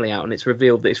his family out. And it's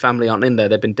revealed that his family aren't in there.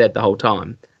 They've been dead the whole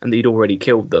time. And that he'd already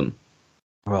killed them.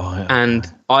 Right.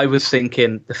 And I was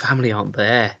thinking, the family aren't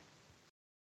there.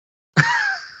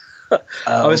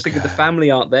 I was thinking the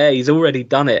family aren't there. He's already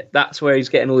done it. That's where he's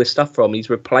getting all this stuff from. He's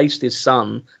replaced his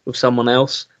son with someone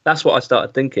else. That's what I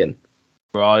started thinking.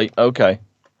 Right. Okay.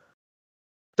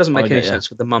 Doesn't make any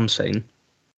sense with the mum scene.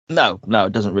 No,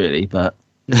 it doesn't really, but...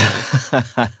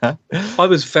 I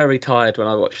was very tired when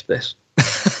I watched this.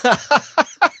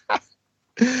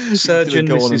 Surgeon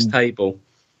Mrs. Table.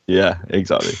 Yeah,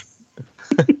 exactly.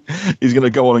 He's going to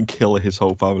go on and kill his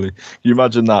whole family. Can you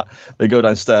imagine that? They go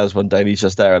downstairs one day and he's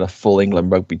just there in a full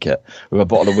England rugby kit with a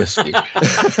bottle of whiskey.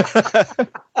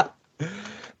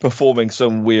 Performing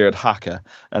some weird hacker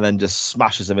and then just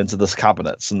smashes him into the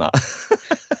cabinets and that.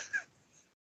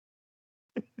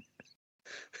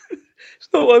 It's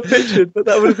not what I pictured, but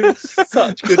that would have been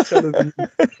such good television.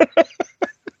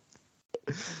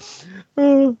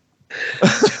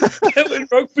 Killing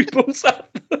rugby balls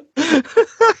up.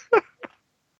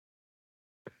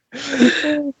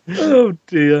 Oh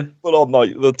dear. But on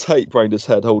night, the tape round his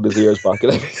head, holding his ears back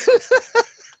and everything.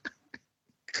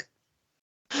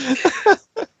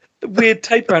 The weird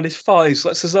tape around his thighs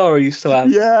like Cesaro used to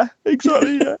have. Yeah,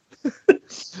 exactly,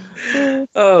 yeah.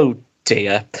 Oh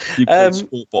dear. You put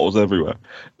sport bottles everywhere.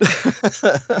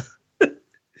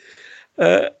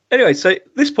 Anyway, so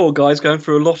this poor guy's going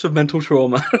through a lot of mental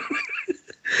trauma.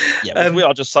 Yeah, we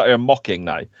are just sat here mocking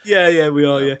now. Yeah, we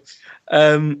are,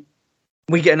 yeah.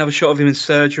 We get another shot of him in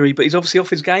surgery, but he's obviously off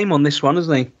his game on this one,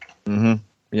 isn't he? Mm-hmm.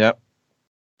 Yep.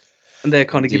 And they're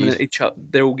kind of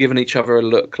they're all giving each other a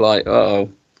look like, uh-oh,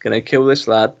 can they kill this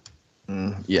lad?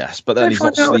 Yes, but then he's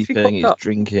not sleeping, he's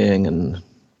drinking, and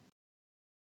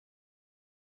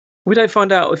We don't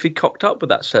find out if he cocked up with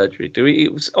that surgery, do we?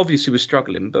 It was obviously was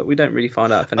struggling, but we don't really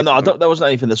find out if anything. No, there wasn't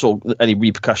anything that saw any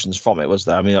repercussions from it, was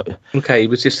there? I mean, okay, he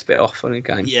was just a bit off on the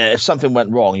game. Yeah, if something went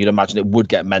wrong, you'd imagine it would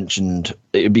get mentioned.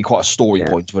 It would be quite a story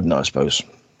point, wouldn't it, I suppose?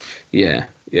 Yeah.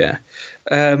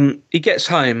 He gets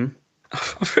home.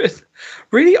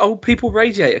 Really old people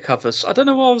radiator covers. I don't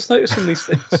know why I was noticing these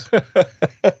things.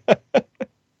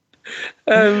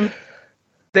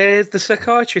 There's the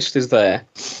psychiatrist is there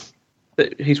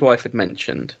that his wife had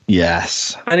mentioned.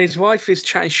 Yes. And his wife is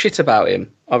chatting shit about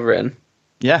him, I've written.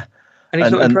 Yeah. And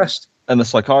he's not impressed. And the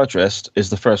psychiatrist is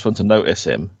the first one to notice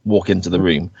him walk into the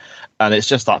room. And it's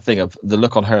just that thing of the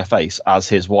look on her face as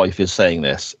his wife is saying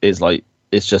this is like,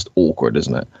 it's just awkward,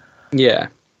 isn't it? Yeah.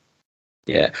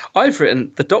 I've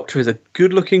written, the doctor is a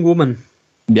good-looking woman.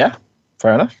 Yeah,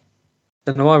 fair enough.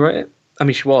 Don't know why I wrote it. I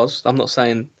mean, she was. I don't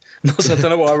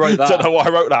know why I wrote that. Don't know why I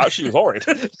wrote that. She was horrid.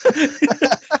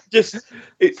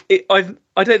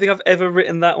 I don't think I've ever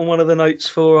written that on one of the notes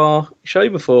for our show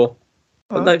before.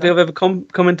 I don't think I've ever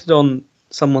commented on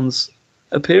someone's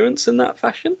appearance in that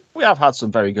fashion. We have had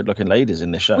some very good-looking ladies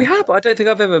in this show. We have, but I don't think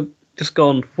I've ever just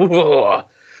gone, whoa.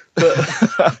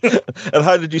 And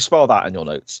how did you spell that in your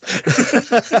notes?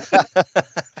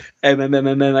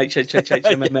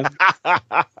 MMMMHHHHMMM.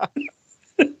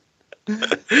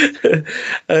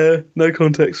 No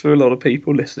context for a lot of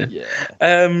people listening. Yeah.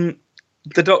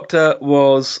 The doctor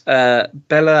was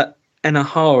Bella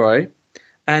Enaharo,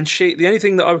 and the only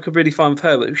thing that I could really find with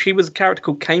her was she was a character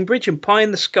called Cambridge in Pie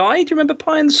in the Sky. Do you remember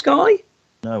Pie in the Sky?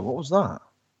 No, what was that?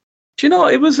 Do you know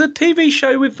it was a TV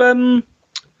show with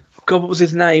God, what was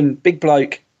his name? Big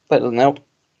bloke. That doesn't help.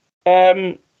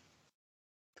 Hang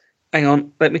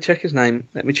on, let me check his name.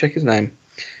 It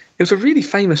was a really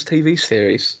famous TV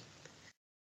series.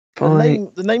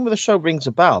 The name of the show rings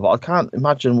a bell, but I can't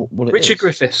imagine what it is. Richard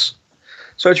Griffiths.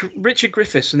 So it's Richard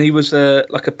Griffiths, and he was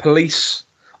like a police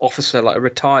officer, like a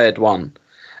retired one,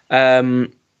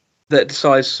 that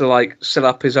decides to like set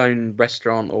up his own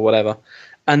restaurant or whatever,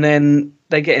 and then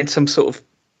they get in some sort of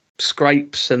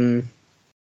scrapes and.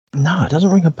 No, it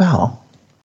doesn't ring a bell.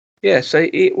 Yeah, so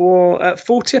it was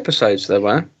 40 episodes there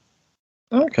were.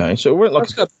 Okay, so it weren't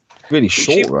like a really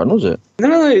short run, was it?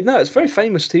 No, it's a very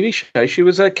famous TV show. She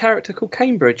was a character called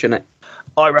Cambridge in it.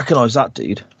 I recognise that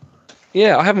dude.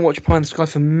 Yeah, I haven't watched Pie in the Sky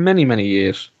for many, many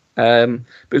years. But it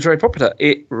was very popular.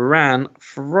 It ran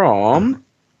from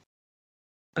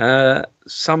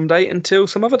some date until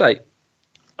some other date.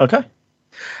 Okay.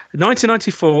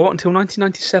 1994 until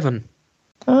 1997.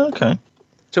 Okay.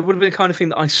 So it would have been the kind of thing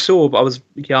that I saw, but I was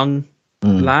a young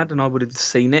lad and I would have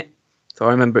seen it. So I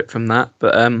remember it from that.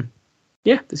 But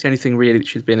yeah, that's the only thing really that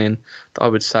she's been in that I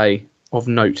would say of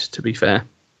note, to be fair.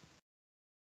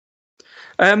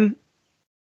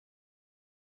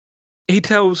 He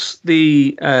tells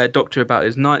the doctor about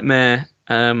his nightmare.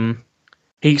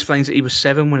 He explains that he was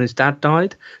 7 when his dad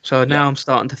died. So now I'm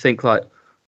starting to think like,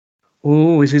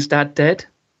 oh, is his dad dead?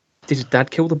 Did his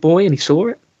dad kill the boy and he saw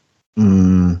it?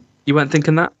 You weren't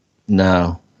thinking that?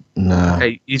 No.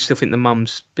 Okay, you still think the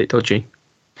mum's a bit dodgy?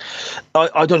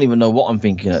 I don't even know what I'm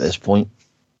thinking at this point.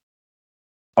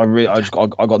 I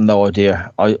got no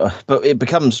idea. But it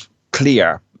becomes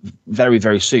clear very,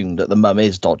 very soon that the mum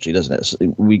is dodgy, doesn't it? So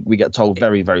we get told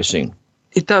very, very soon.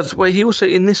 It does. Well, he also,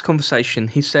 in this conversation,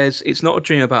 he says it's not a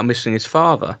dream about missing his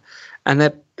father. And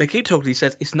they keep talking. He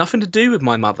says, it's nothing to do with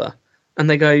my mother. And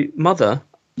they go, mother?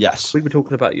 Yes. We were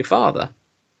talking about your father.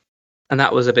 And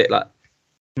that was a bit like,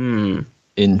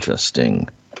 Interesting.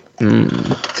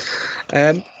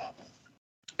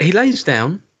 He lays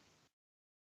down.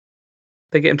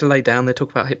 They get him to lay down. They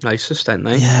talk about hypnosis, don't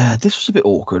they? Yeah, this was a bit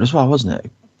awkward as well, wasn't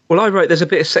it? Well, I wrote there's a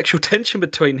bit of sexual tension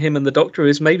between him and the doctor.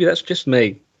 Maybe that's just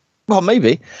me. Well,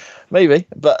 maybe.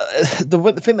 But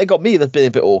the thing that got me that's been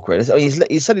a bit awkward is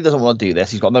he said he doesn't want to do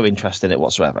this. He's got no interest in it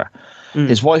whatsoever.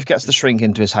 His wife gets the shrink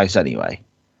into his house anyway.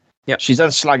 Yep. She's then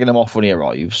slagging him off when he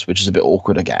arrives, which is a bit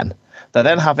awkward again. They're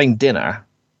then having dinner.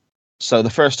 So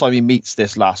the first time he meets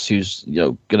this lass who's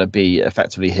going to be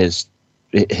effectively his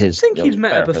I think he's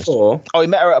met her before. Oh, he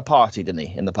met her at a party, didn't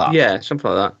he, in the park? Yeah,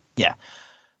 something like that. Yeah.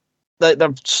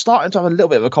 They're starting to have a little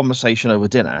bit of a conversation over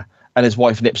dinner, and his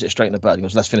wife nips it straight in the bud and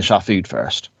goes, let's finish our food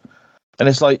first. And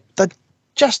it's like, he's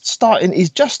just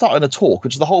starting to talk,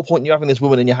 which is the whole point. You're having this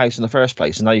woman in your house in the first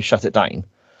place, and now you shut it down.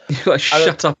 You've got to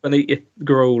shut up and eat your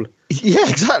gruel. Yeah,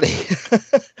 exactly.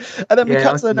 And then we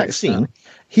cut to the next scene.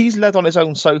 He's led on his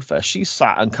own sofa. She's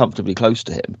sat uncomfortably close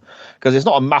to him because it's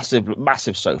not a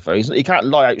massive sofa. He can't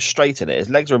lie out straight in it. His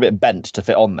legs are a bit bent to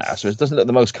fit on there, so it doesn't look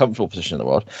the most comfortable position in the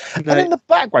world. No. And in the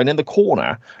background, in the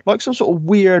corner, like some sort of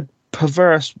weird,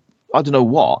 perverse I don't know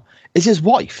what, is his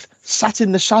wife sat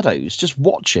in the shadows just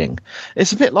watching.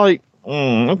 It's a bit like,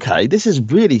 okay, this is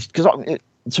really, because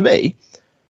to me,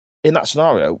 in that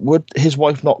scenario, would his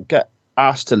wife not get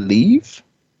asked to leave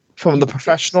from the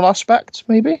professional aspect,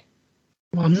 maybe?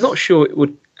 Well, I'm not sure it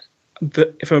would.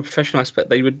 But from a professional aspect,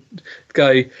 they would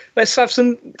go, let's have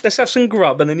some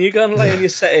grub, and then you go and lay on your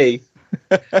settee.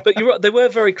 But you're right, they were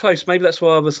very close. Maybe that's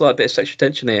why I was like a bit of sexual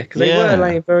tension here, because they were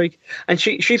laying very. And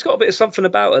she's got a bit of something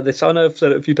about her. This I know I've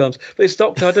said it a few times, but this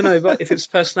doctor, I don't know if it's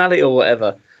personality or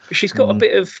whatever. But she's got a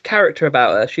bit of character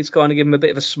about her. She's kind of giving him a bit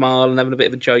of a smile and having a bit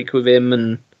of a joke with him,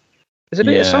 and there's a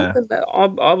bit of something that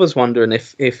I was wondering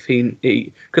if he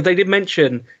because they did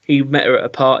mention he met her at a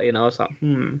party, and I was like,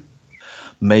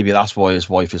 Maybe that's why his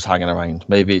wife is hanging around.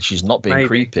 Maybe she's not being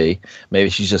creepy.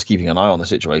 Maybe she's just keeping an eye on the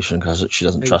situation because she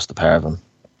doesn't trust the pair of them.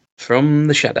 From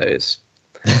the shadows.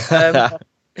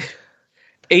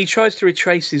 He tries to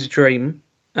retrace his dream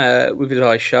with his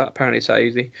eyes shut. Apparently it's that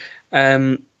easy.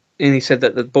 And he said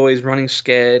that the boy's running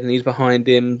scared and he's behind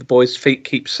him. The boy's feet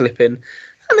keep slipping.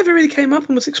 That never really came up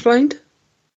and was explained.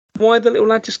 Why the little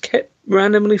lad just kept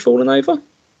randomly falling over.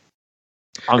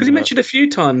 Because he mentioned a few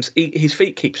times his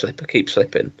feet keep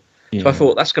slipping. Yeah. So I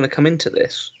thought that's going to come into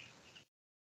this.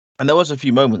 And there was a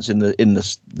few moments in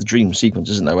the dream sequence,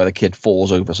 isn't there, where the kid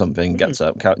falls over something, gets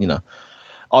up. You know,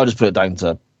 I just put it down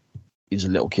to he's a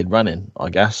little kid running. I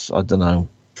guess I don't know.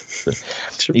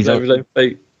 He's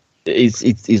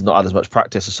not had as much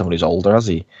practice as somebody who's older, has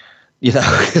he? You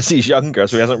know, because he's younger,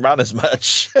 so he hasn't ran as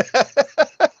much.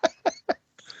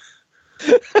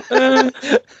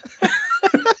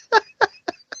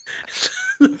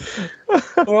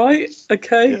 All right.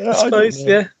 Okay. I suppose.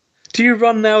 Yeah. Do you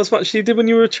run now as much as you did when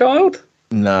you were a child?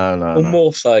 No. Or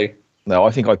more so? No,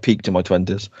 I think I peaked in my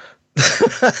 20s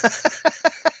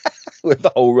with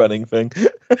the whole running thing.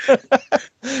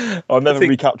 I'm never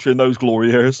recapturing those glory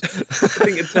years. I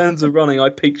think in terms of running, I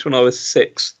peaked when I was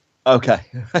 6. Okay.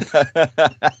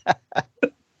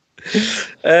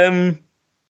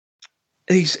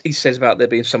 He says about there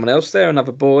being someone else there,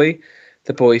 another boy.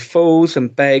 The boy falls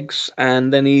and begs,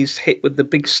 and then he's hit with the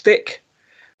big stick.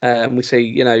 And we see,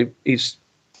 you know,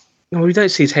 we don't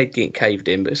see his head getting caved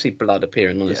in, but we see blood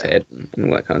appearing on his head and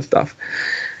all that kind of stuff.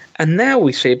 And now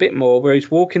we see a bit more where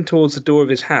he's walking towards the door of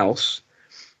his house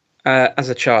as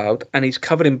a child, and he's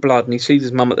covered in blood, and he sees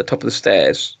his mum at the top of the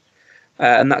stairs.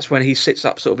 And that's when he sits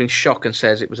up sort of in shock and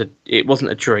says it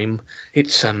wasn't a dream,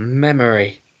 it's a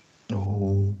memory.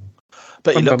 Oh.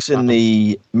 But he looks in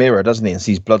the mirror, doesn't he, and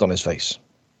sees blood on his face.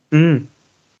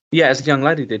 Yeah, as a young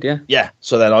lad he did, yeah. Yeah,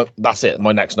 so then that's it.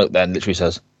 My next note then literally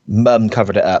says, Mum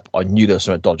covered it up. I knew there was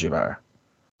something dodgy about her.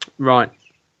 Right.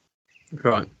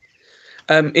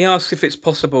 He asks if it's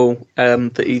possible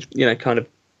that he, you know, kind of,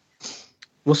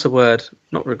 what's the word?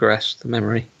 Not regress the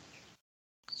memory.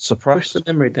 Suppress? Push the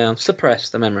memory down.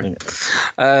 Suppress the memory.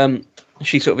 Yeah.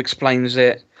 She sort of explains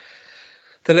it.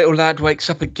 The little lad wakes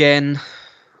up again.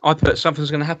 I put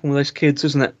something's going to happen with those kids,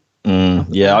 isn't it?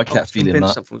 Yeah, I kept feeling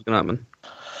that. Something was going to happen.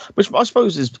 Which I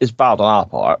suppose is bad on our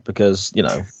part because, you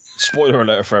know, spoiler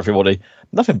alert for everybody,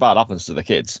 nothing bad happens to the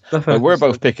kids. We're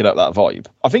both picking up that vibe.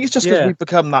 I think it's just because we've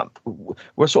become that,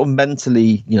 we're sort of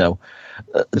mentally, you know,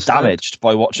 damaged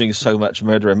by watching so much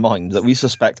Murder in Mind that we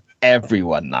suspect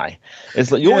everyone now.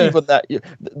 It's like, you're even that,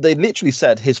 they literally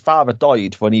said his father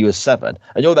died when he was 7,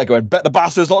 and you're there going, bet the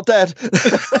bastard's not dead.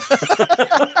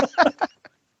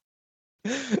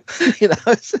 You know,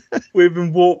 we've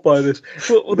been warped by this.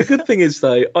 Well, the good thing is,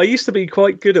 though, I used to be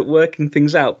quite good at working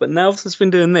things out, but now since I've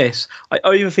been doing this, I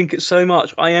overthink it so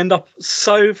much. I end up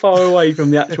so far away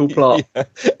from the actual plot.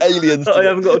 Aliens. I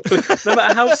haven't got a clue. No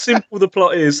matter how simple the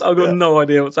plot is, I've got no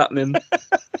idea what's happening.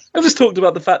 I just talked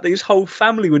about the fact that his whole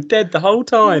family were dead the whole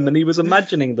time, and he was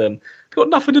imagining them. It's got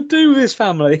nothing to do with his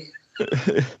family.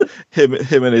 him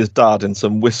and his dad in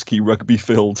some whiskey rugby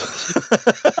field.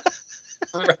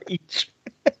 Rage.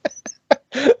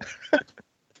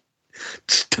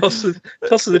 Tosses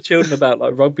the children about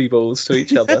like rugby balls to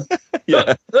each other.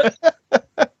 Yeah.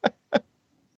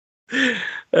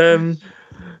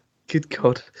 Good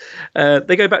God.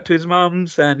 They go back to his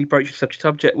mum's and he broaches such a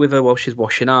subject with her while she's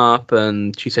washing up,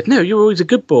 and she said, "No, you're always a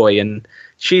good boy," and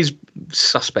she's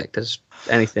suspect as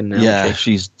anything now. Yeah,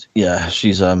 she's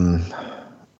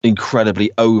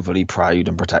incredibly overly proud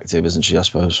and protective, isn't she, I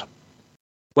suppose?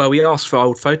 Well, we asked for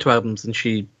old photo albums, and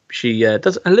she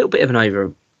does a little bit of an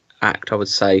overact, I would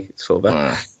say, sort of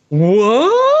a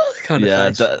what kind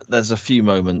of thing. There's a few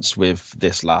moments with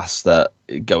this lass that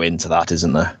go into that,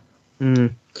 isn't there?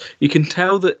 You can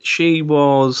tell that she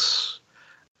was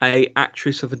a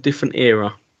actress of a different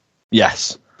era.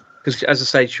 Yes, because as I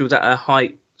say, she was at her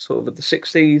height sort of the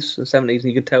 60s and 70s, and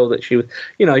you could tell that she was,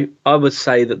 I would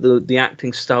say that the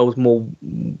acting style was more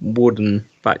wooden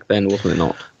back then, wasn't it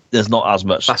not? There's not as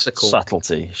much classical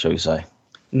subtlety, shall we say.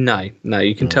 No,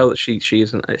 you can tell that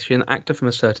she's an actor from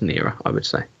a certain era, I would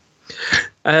say.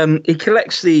 He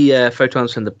collects the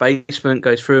photos from the basement,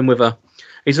 goes through them with her.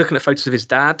 He's looking at photos of his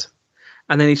dad,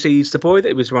 and then he sees the boy that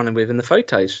he was running with in the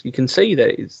photos. You can see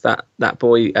that it's that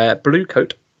boy, Blue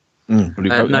Coat. Blue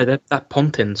Coat? No, that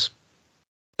Pontins.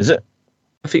 Is it?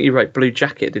 I think you wrote Blue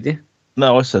Jacket, did you?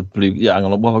 No, I said Blue. Yeah, hang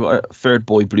on. Well, I've got a third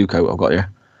boy, Blue Coat, I've got here.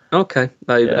 Okay.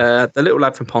 The little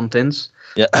lad from Pontins.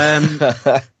 Yeah.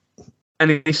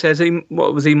 And he says,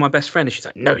 what was he, my best friend? And she's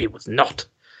like, no, he was not.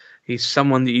 He's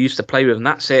someone that you used to play with, and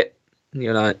that's it. And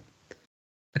you're like,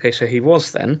 okay, so he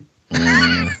was then.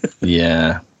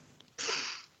 Yeah.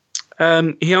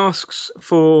 He asks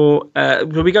for,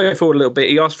 we go forward a little bit.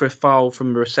 He asks for a file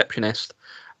from the receptionist.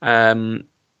 And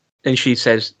she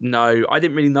says, no, I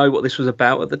didn't really know what this was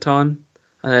about at the time.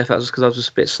 I don't know if that was because I was just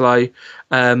a bit slow.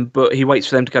 But he waits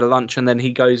for them to go to lunch, and then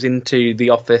he goes into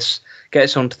the office,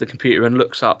 gets onto the computer and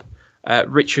looks up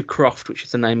Richard Croft, which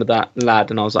is the name of that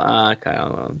lad. And I was like, okay, I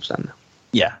understand now.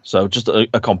 Yeah, so just a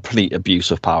complete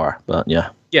abuse of power, but yeah.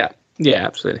 Yeah,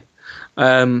 absolutely.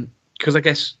 Because I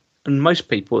guess most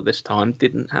people at this time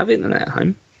didn't have internet at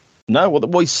home. No, well,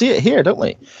 we see it here, don't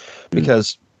we?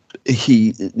 Because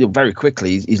he very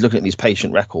quickly, he's looking at these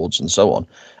patient records and so on,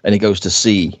 and he goes to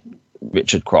see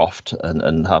Richard Croft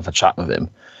and have a chat with him.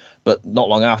 But not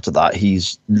long after that,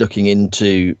 he's looking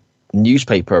into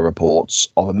newspaper reports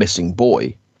of a missing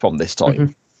boy from this time.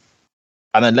 Mm-hmm.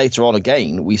 And then later on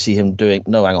again, we see him doing,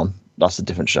 no, hang on, that's a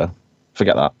different show.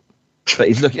 Forget that. But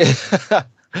he's looking,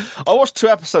 I watched 2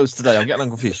 episodes today, I'm getting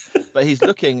confused. But he's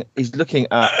looking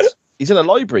at, he's in a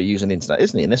library using the internet,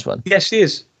 isn't he, in this one? Yes, he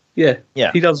is. Yeah.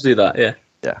 He does do that, yeah.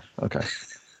 Yeah, okay.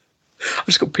 I've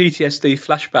just got PTSD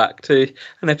flashback to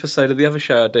an episode of the other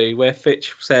show I do where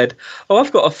Fitch said,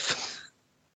 I've got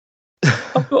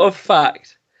a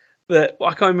fact that I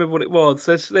can't remember what it was.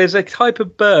 There's a type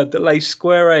of bird that lays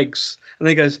square eggs. And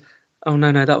then he goes, oh,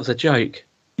 no, that was a joke.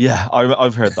 Yeah,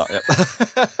 I've heard that. Yeah.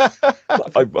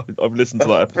 I've listened to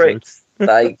that episode.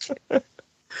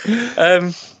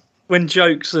 When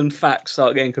jokes and facts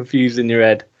start getting confused in your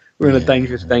head, we're in a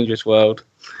dangerous world.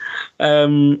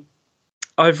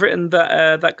 I've written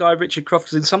that that guy, Richard Croft,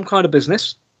 is in some kind of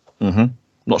business. Mm-hmm.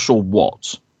 Not sure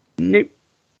what. Nope.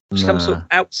 Some sort of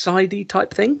outsidey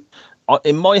type thing.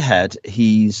 In my head,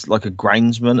 he's like a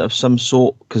groundsman of some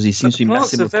sort because he seems to be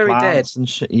messing with plants and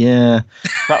shit. Yeah,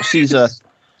 perhaps he's a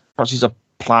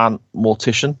plant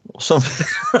mortician or something.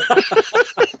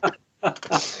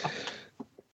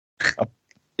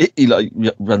 He like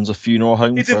runs a funeral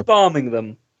home. He's embalming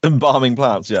them. Embalming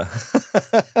plants, yeah.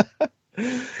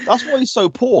 That's why he's so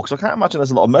poor, because I can't imagine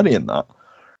there's a lot of money in that.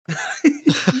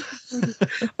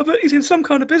 But he's in some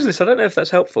kind of business. I don't know if that's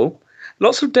helpful.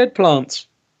 Lots of dead plants.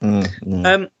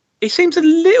 He seems a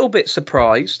little bit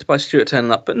surprised by Stuart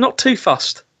turning up, but not too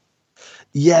fussed.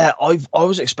 Yeah, I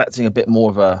was expecting a bit more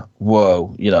of a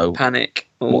whoa, panic.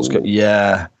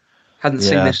 Yeah, hadn't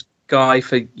seen this guy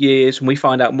for years, and we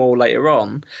find out more later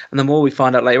on. And the more we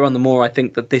find out later on, the more I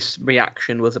think that this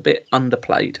reaction was a bit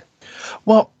underplayed.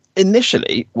 Well,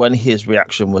 initially, when his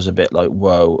reaction was a bit like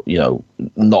whoa,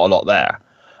 not a lot there,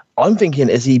 I'm thinking,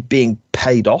 is he being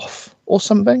paid off or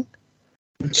something?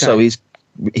 Okay. So he's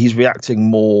reacting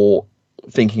more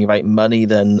thinking about money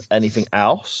than anything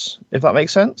else, if that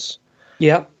makes sense.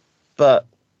 Yeah. But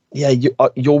yeah,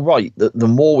 you're right. The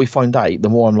more we find out, the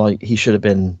more I'm like, he should have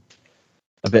been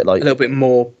a little bit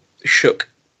more shook.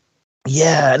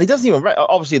 Yeah, and he doesn't even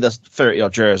obviously there's 30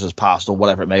 odd years has passed or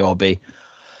whatever it may well be.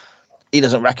 He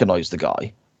doesn't recognize the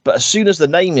guy. But as soon as the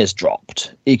name is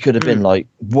dropped, he could have been like,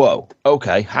 whoa,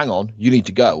 okay, hang on, you need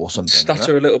to go or something.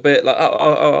 Stutter a little bit, like,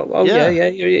 yeah,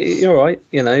 you're all right,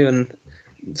 and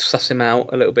suss him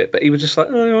out a little bit. But he was just like,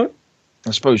 oh, all right.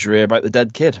 I suppose you're here about the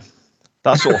dead kid.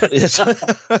 That's all it is.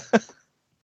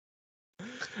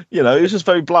 He was just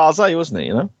very blasé, wasn't he,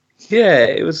 Yeah,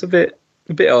 it was a bit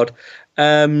odd.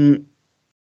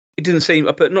 It didn't seem,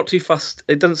 but not too fussed.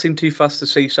 It doesn't seem too fussed to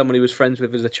see someone he was friends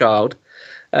with as a child.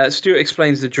 Stuart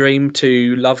explains the dream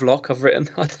to Lovelock. I've written.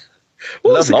 What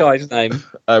was the guy's name?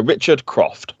 Richard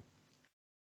Croft.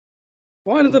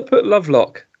 Why did they put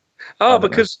Lovelock? Oh,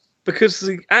 because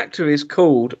the actor is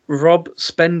called Rob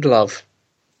Spendlove.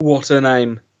 What a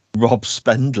name! Rob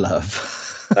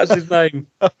Spendlove. That's his name.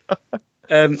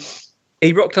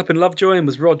 He rocked up in Lovejoy and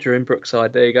was Roger in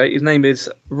Brookside. There you go. His name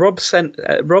is Rob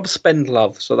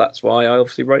Spendlove, so that's why I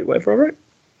obviously wrote whatever I wrote.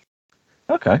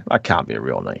 Okay, that can't be a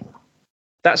real name.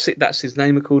 That's it. That's his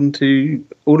name according to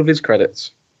all of his credits.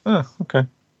 Oh, okay.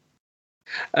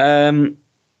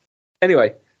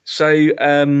 Anyway, so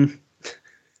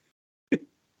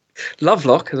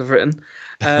Lovelock, as I've written,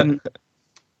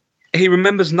 he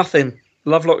remembers nothing.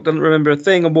 Lovelock doesn't remember a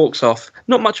thing and walks off.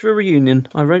 Not much of a reunion,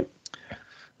 I wrote.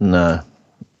 No,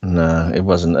 it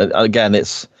wasn't. Again,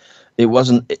 it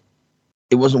wasn't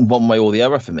one way or the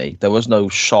other for me. There was no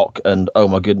shock and, oh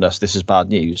my goodness, this is bad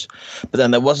news. But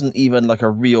then there wasn't even like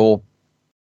a real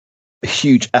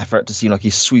huge effort to seem like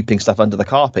he's sweeping stuff under the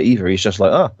carpet either. He's just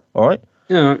like, oh, all right.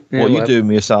 Yeah, what are you doing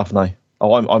with yourself now?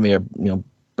 Oh, I'm here,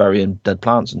 burying dead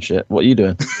plants and shit. What are you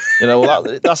doing?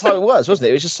 That's how it was, wasn't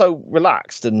it? It was just so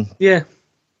relaxed and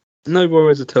no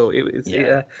worries at all.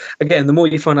 Again, the more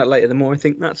you find out later, the more I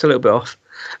think that's a little bit off.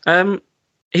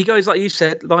 He goes, like you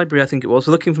said, library, I think it was,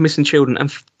 looking for missing children,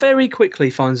 and very quickly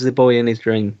finds the boy in his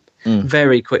dream.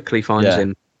 Very quickly finds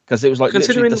him. Because it was like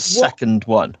literally the second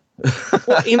one.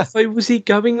 What info was he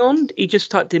going on? He just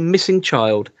typed in missing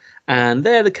child, and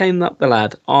there came up the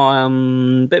lad.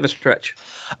 Bit of a stretch.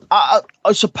 I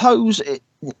suppose,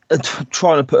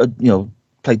 trying to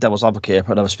play devil's advocate here,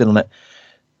 put another spin on it,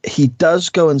 he does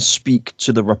go and speak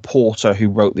to the reporter who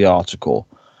wrote the article,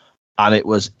 and it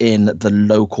was in the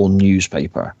local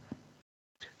newspaper.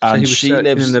 And so he was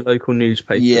lives in the local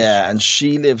newspaper. Yeah, and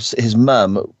she lives. His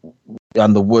mum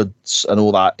and the woods and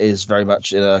all that is very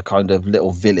much in a kind of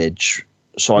little village.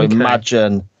 So I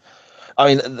imagine.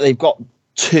 I mean, they've got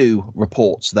 2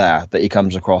 reports there that he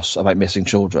comes across about missing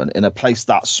children in a place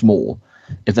that small.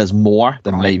 If there's more,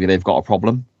 then maybe they've got a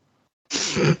problem.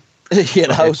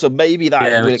 So maybe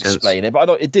that would explain it.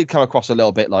 But it did come across a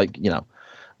little bit like,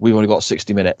 we've only got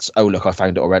 60 minutes. Oh, look, I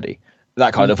found it already.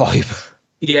 That kind of vibe.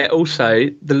 Yeah, also,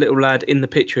 the little lad in the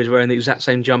picture is wearing the exact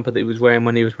same jumper that he was wearing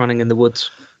when he was running in the woods.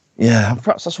 Yeah,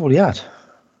 perhaps that's all he had.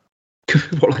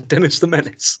 What, like Dennis the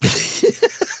Menace?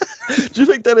 Do you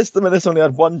think Dennis the Menace only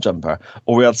had 1 jumper,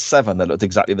 or we had 7 that looked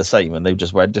exactly the same and they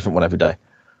just wear a different one every day?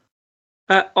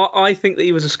 I think that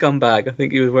he was a scumbag. I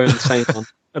think he was wearing the same one.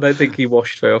 I don't think he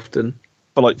washed very often.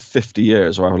 For like 50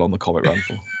 years, or however long the comic ran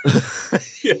for.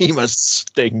 He must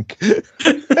stink.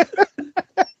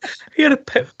 He had a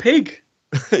pet pig.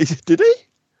 Did he?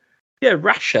 Yeah,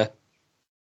 Rasher.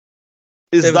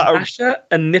 Is that Rasher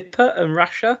and Nipper and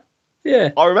Rasher?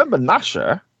 Yeah. I remember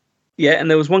Nasher. Yeah, and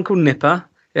there was one called Nipper.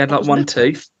 He had like 1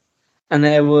 tooth. And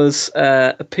there was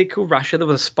a pig called Rasher. There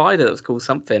was a spider that was called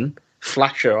something.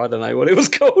 Flasher, I don't know what it was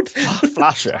called.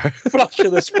 Flasher. Flasher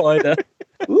the spider.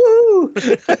 Woo!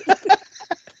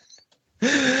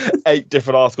 8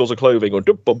 different articles of clothing. Or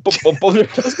I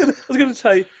was going to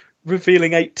say,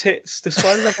 revealing 8 tits. Do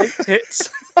spiders have 8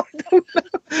 tits? I don't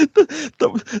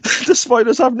know. Do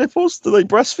spiders have nipples? Do they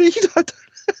breastfeed? I don't know.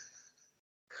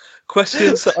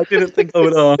 Questions that I didn't think I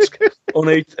would ask on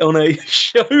a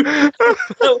show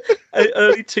about an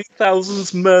early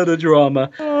 2000s murder drama.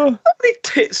 How many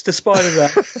tits do spiders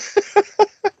have?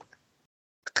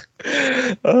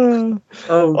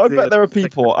 I bet there are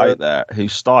people out there who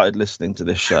started listening to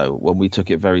this show when we took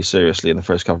it very seriously in the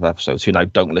first couple of episodes who now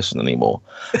don't listen anymore.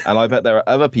 And I bet there are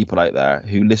other people out there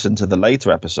who listen to the later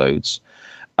episodes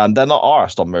and they're not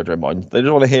arsed on Murder in Mind. They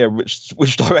just want to hear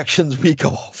which directions we go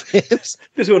off in. Just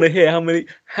want to hear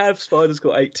have spiders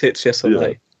got 8 tits, yes or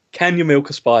no? Can you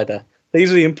milk a spider? These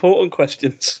are the important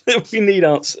questions that we need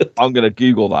answered. I'm going to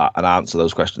Google that and answer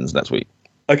those questions next week.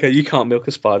 Okay, you can't milk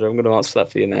a spider. I'm going to answer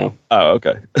that for you now. Oh,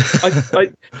 okay.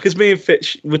 Because me and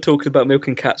Fitch were talking about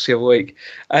milking cats the other week,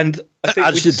 and I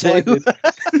think we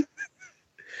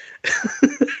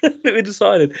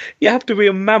decided you have to be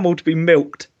a mammal to be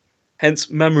milked, hence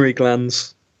mammary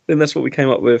glands. Then that's what we came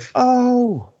up with.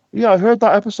 Oh, yeah, I heard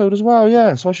that episode as well.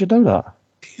 Yeah, so I should know that.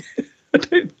 I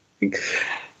don't think.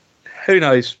 Who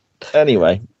knows?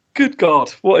 Anyway. Good God,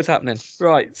 what is happening?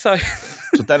 Right, so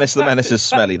Dennis the Menace is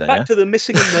smelly then, back to the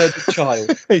missing and murdered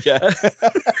child. Yeah.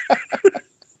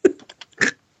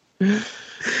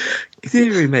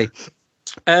 Dear me.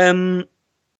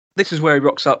 This is where he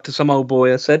rocks up to some old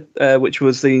boy, I said, which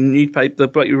was the newspaper, the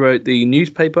bloke who wrote the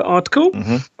newspaper article.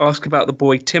 Ask about the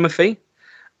boy Timothy.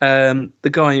 The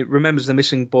guy remembers the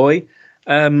missing boy.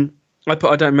 I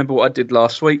don't remember what I did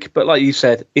last week, but like you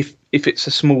said, if it's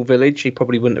a small village, he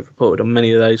probably wouldn't have reported on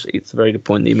many of those. It's a very good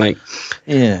point that you make.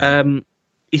 Yeah.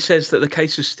 He says that the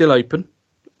case is still open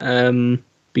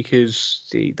because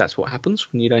that's what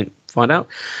happens when you don't find out.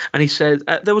 And he said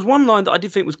there was one line that I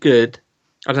did think was good.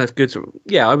 I don't know if good.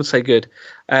 Yeah, I would say good.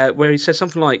 Where he says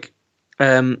something like,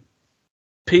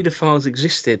 paedophiles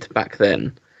existed back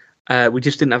then. We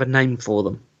just didn't have a name for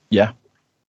them. Yeah.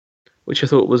 Which I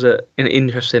thought was an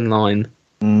interesting line.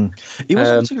 He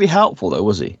wasn't particularly helpful, though,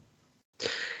 was he?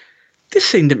 This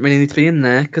scene didn't really need to be in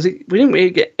there because we didn't really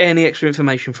get any extra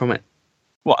information from it.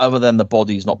 Well, other than the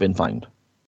body's not been found.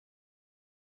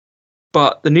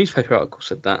 But the newspaper article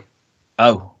said that.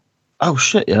 Oh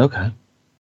shit! Yeah, okay.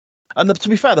 And to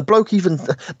be fair, the bloke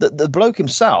the bloke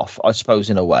himself, I suppose,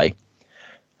 in a way,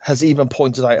 has even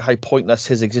pointed out how pointless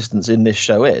his existence in this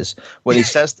show is when he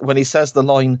says the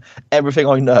line, "Everything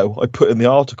I know, I put in the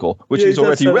article," which he's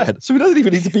already read, so he doesn't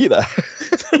even need to be there.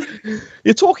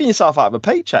 You're talking yourself out of a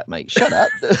paycheck, mate. Shut up.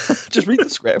 Just read the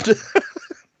script.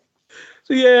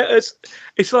 So yeah,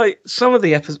 it's like some of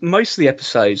the most of the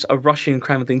episodes are rushing and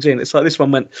cramming things in. It's like this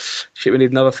one went, shit, we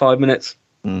need another 5 minutes.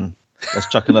 Let's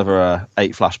chuck another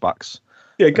 8 flashbacks.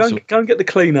 Yeah, go and get the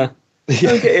cleaner. Go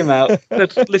and get him out.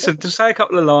 Listen, to say a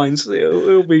couple of lines,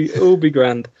 it'll be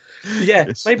grand.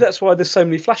 Yeah, maybe that's why there's so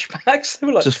many flashbacks. They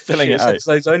were like, just filling it out.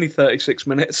 It's only 36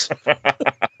 minutes.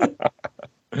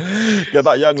 Get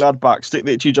that young lad back. Stick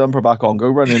the itchy jumper back on. Go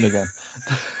running again.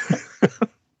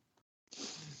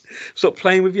 Stop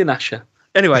playing with your Nasher.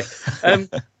 Anyway,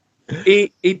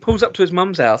 he pulls up to his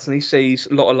mum's house and he sees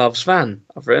a lot of Love's van.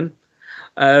 I've written.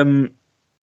 I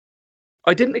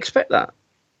didn't expect that.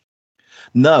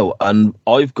 No, and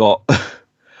I've got.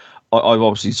 I've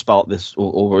obviously spelt this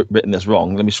or written this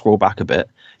wrong. Let me scroll back a bit.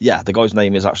 Yeah, the guy's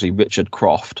name is actually Richard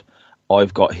Croft.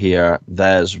 I've got here,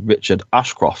 there's Richard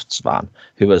Ashcroft's van,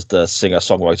 who was the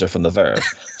singer-songwriter from The Verve.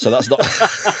 So that's not...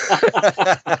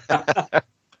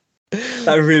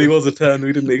 That really was a turn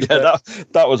we didn't expect. Yeah,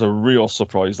 that was a real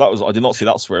surprise. I did not see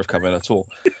that swerve coming at all.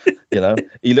 You know,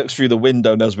 he looks through the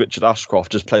window and there's Richard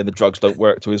Ashcroft just playing The Drugs Don't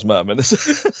Work to his mum. And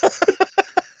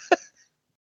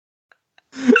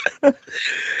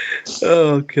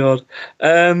oh, God.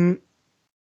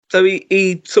 So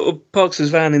he sort of parks his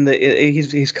van in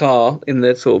his car in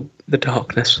the sort of the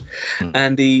darkness,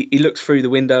 and he looks through the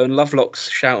window and Lovelock's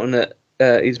shouting at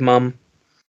his mum,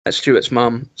 at Stuart's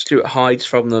mum. Stuart hides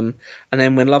from them, and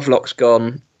then when Lovelock's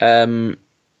gone,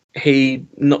 he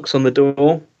knocks on the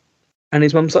door, and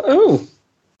his mum's like,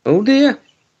 "Oh dear,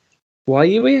 why are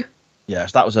you here?"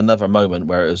 Yes, that was another moment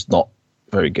where it was not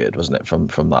very good, wasn't it,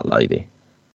 from that lady?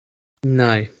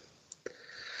 No.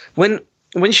 When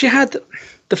she had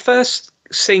the first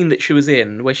scene that she was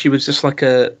in, where she was just like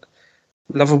a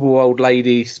lovable old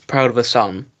lady, proud of her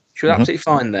son, she was absolutely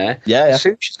fine there. Yeah. As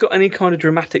soon as she's got any kind of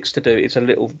dramatics to do, it's a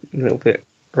little bit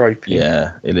ropey.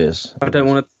 Yeah, it is. I don't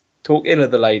want to talk ill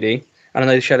of the lady. And I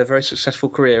know she had a very successful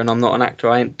career, and I'm not an actor.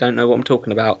 I don't know what I'm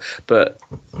talking about. But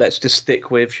let's just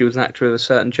stick with she was an actor of a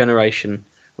certain generation,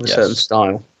 of a certain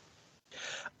style.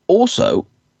 Also,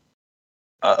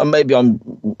 maybe I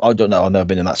don't know, I've never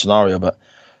been in that scenario, but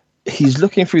he's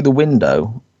looking through the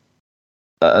window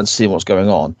and seeing what's going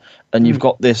on, and you've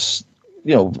got this,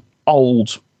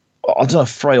 old, I don't know if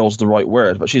frail's the right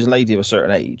word, but she's a lady of a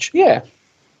certain age. Yeah.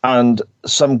 And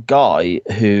some guy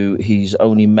who he's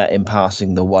only met in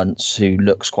passing the once, who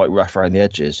looks quite rough around the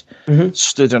edges,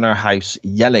 stood in her house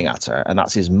yelling at her, and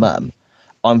that's his mum.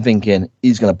 I'm thinking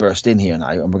he's going to burst in here now,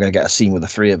 and we're going to get a scene with the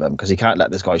three of them, because he can't let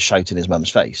this guy shout in his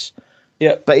mum's face.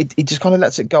 Yeah. But he just kind of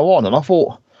lets it go on, and I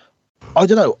thought, I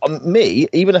don't know, me,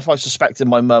 even if I suspected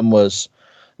my mum was,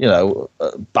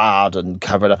 bad and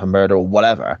covered up a murder or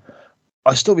whatever,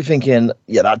 I'd still be thinking,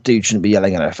 yeah, that dude shouldn't be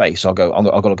yelling in her face. I've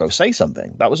got to go say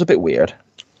something. That was a bit weird.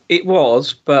 It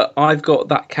was, but I've got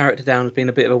that character down as being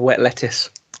a bit of a wet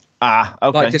lettuce. Ah,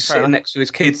 okay. Like just sitting next to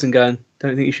his kids and going,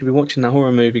 don't think you should be watching that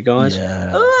horror movie, guys. Yeah.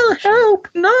 Oh, help,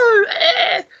 no.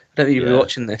 I don't think you should be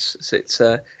watching this.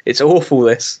 It's awful,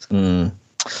 this.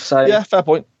 So yeah, fair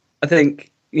point. I think,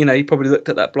 he probably looked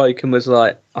at that bloke and was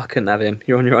like, I couldn't have him.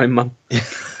 You're on your own, mum.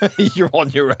 You're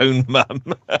on your own, mum.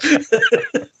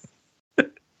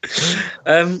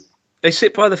 They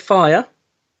sit by the fire.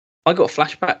 I got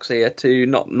flashbacks here to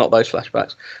not those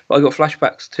flashbacks, but I got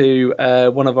flashbacks to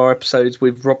one of our episodes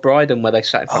with Rob Brydon where they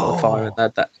sat in front of the fire and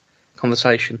had that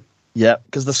conversation. Yeah,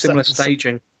 because the similar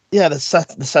staging. Yeah, the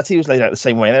settee was laid out the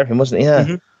same way and everything, wasn't it?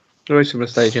 Yeah, very similar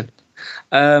staging.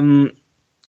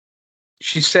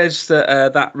 She says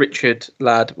that that Richard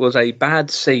lad was a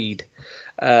bad seed.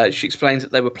 She explains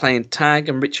that they were playing tag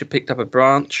and Richard picked up a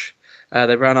branch.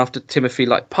 They ran after Timothy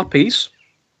like puppies.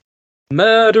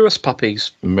 Murderous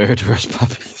puppies. Murderous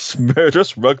puppies.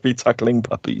 Murderous rugby tackling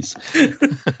puppies.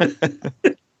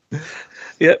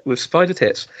 Yeah, with spider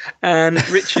tits. And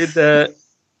Richard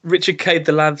caved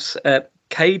the lav's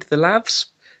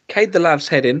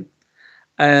head in.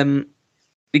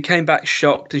 He came back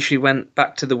shocked and she went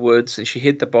back to the woods and she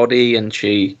hid the body and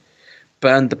she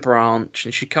burned the branch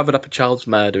and she covered up a child's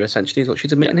murder, essentially, is what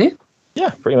she's admitting here. Yeah,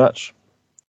 pretty much.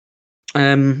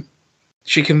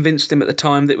 She convinced him at the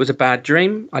time that it was a bad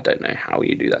dream. I don't know how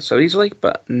you do that so easily,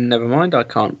 but never mind. I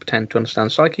can't pretend to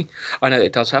understand psyche. I know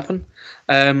it does happen.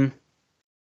 I've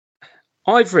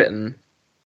written...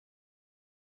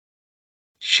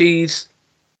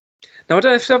 Now, I don't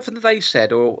know if it's something that they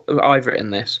said or I've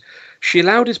written this. She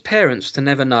allowed his parents to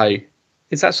never know.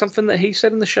 Is that something that he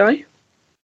said in the show?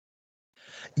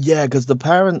 Yeah, because the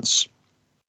parents...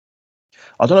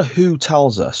 I don't know who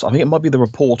tells us. I think it might be the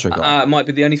reporter guy. It might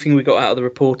be the only thing we got out of the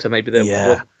reporter. Maybe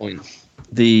the point.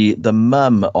 The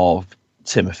mum of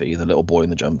Timothy, the little boy in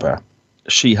the jumper,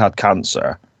 she had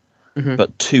cancer. Mm-hmm.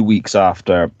 But 2 weeks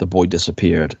after the boy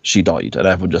disappeared, she died. And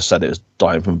everyone just said it was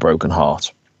dying from a broken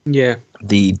heart. Yeah.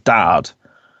 The dad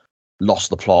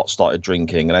lost the plot, started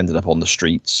drinking, and ended up on the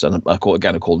streets. And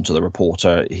again, according to the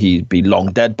reporter, he'd be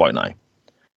long dead by now.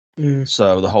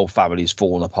 So the whole family's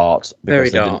fallen apart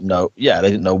because they didn't know. Yeah,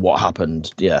 they didn't know what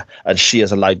happened. Yeah, and she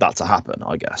has allowed that to happen,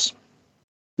 I guess.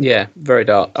 Yeah, very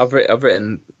dark. I've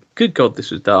written. Good God, this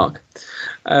was dark.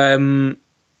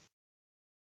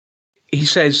 He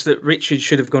says that Richard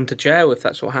should have gone to jail if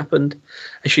that's what happened,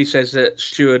 and she says that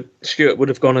Stuart would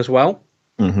have gone as well.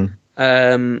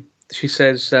 Mm-hmm. She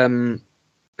says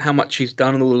how much he's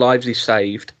done and all the lives he's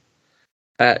saved.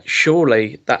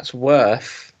 Surely that's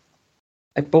worth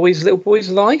a little boy's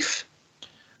life.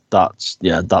 That's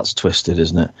twisted,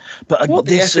 isn't it? But what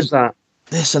the F is that?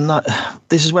 This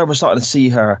is where we're starting to see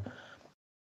her.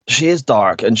 She is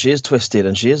dark and she is twisted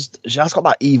and she has got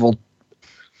that evil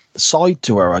side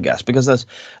to her, I guess, because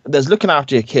there's looking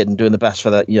after your kid and doing the best for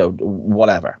that,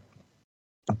 whatever.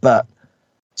 But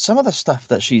some of the stuff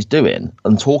that she's doing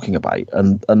and talking about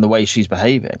and the way she's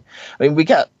behaving. I mean, we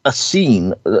get a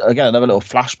scene, again, another little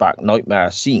flashback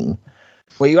nightmare scene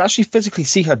where you actually physically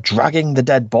see her dragging the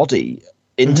dead body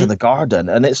into the garden.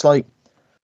 And it's like,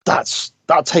 that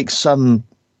takes some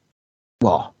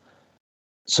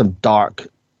dark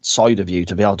side of you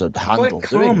to be able to handle. Quite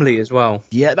calmly as well.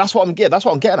 Yeah, that's what I'm getting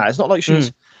at. It's not like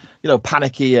she's,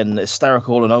 panicky and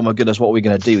hysterical and, oh my goodness, what are we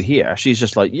going to do here? She's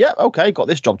just like, yeah, okay, got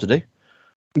this job to do.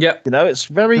 Yeah. It's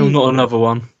very... No, not another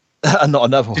one. Not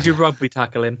another one. Did you rugby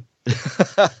tackle him?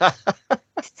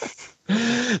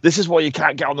 This is why you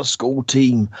can't get on the school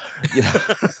team.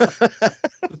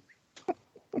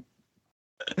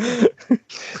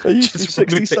 There used to be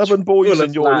 67 boys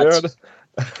in your year.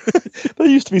 There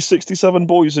used to be 67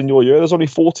 boys in your year. There's only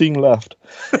 14 left.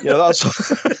 Yeah, that's...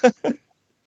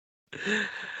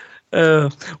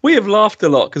 we have laughed a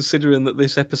lot considering that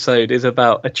this episode is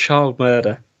about a child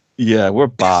murder. Yeah, we're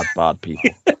bad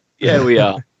people. Yeah, we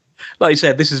are. Like you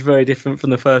said, this is very different from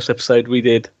the first episode we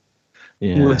did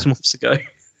all those months ago.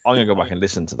 I'm going to go back and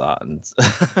listen to that. And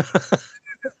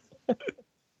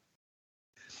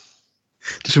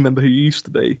just remember who you used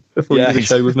to be before you did the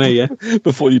show with me, yeah?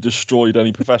 Before you destroyed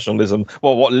any professionalism.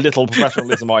 Well, what little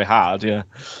professionalism I had, yeah.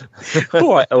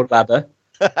 All right, old ladder.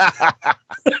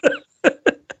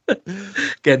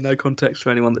 Again, no context for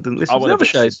anyone that didn't listen to the other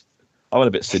shows. I went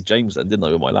a bit Sid James then, didn't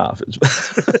I, with my laugh?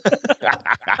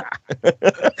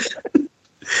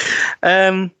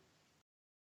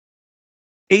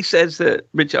 He says that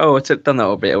Richard... Oh, I've done that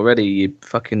a bit already, you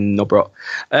fucking knobrot.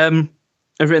 I've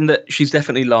written that she's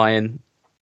definitely lying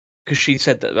because she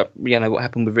said that, what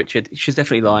happened with Richard. She's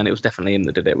definitely lying. It was definitely him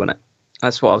that did it, wasn't it?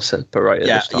 That's what I've said, but right at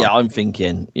this time. Yeah, I'm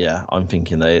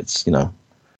thinking that it's,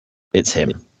 it's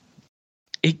him.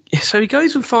 So he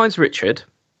goes and finds Richard,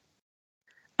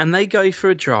 and they go for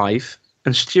a drive,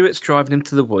 and Stuart's driving him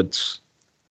to the woods.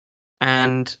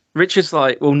 And Richard's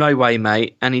like, well, no way,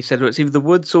 mate. And he said, well, it's either the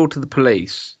woods or to the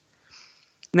police.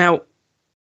 Now,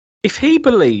 if he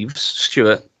believes,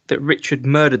 Stuart, that Richard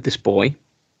murdered this boy,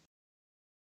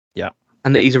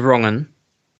 and that he's a wrong un,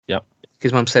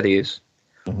 his mum said he is,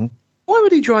 why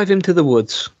would he drive him to the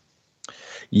woods?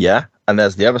 Yeah, and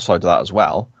there's the other side of that as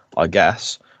well, I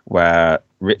guess, where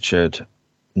Richard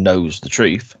knows the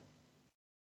truth,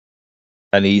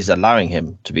 and he's allowing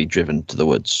him to be driven to the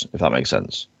woods, if that makes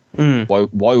sense. Why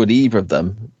would either of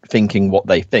them, thinking what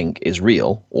they think is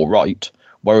real or right,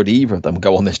 why would either of them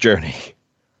go on this journey?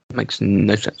 Makes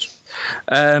no sense.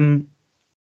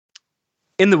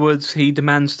 In the woods, he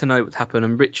demands to know what happened,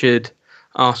 and Richard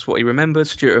asks what he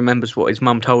remembers. Stuart remembers what his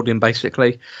mum told him,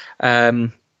 basically.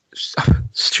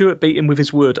 Stuart beat him with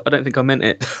his wood. I don't think I meant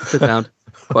it to sound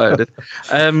quite did.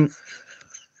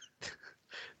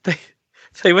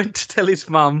 They went to tell his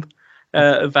mum,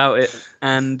 about it.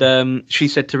 And she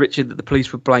said to Richard that the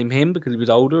police would blame him because he was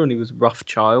older and he was a rough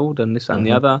child and this and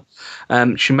the other.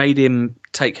 She made him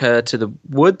take her to the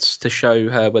woods to show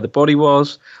her where the body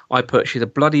was. I put, she's a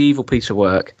bloody evil piece of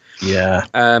work. Yeah.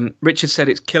 Richard said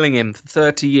it's killing him for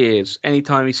 30 years.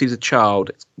 Anytime he sees a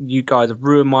child, you guys have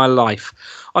ruined my life.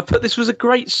 I put, this was a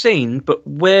great scene, but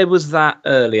where was that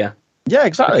earlier? Yeah,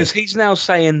 exactly. Because he's now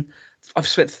saying, I've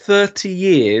spent 30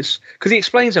 years, because he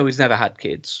explains how he's never had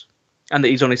kids and that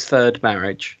he's on his third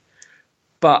marriage.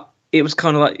 But it was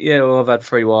kind of like, yeah, well, I've had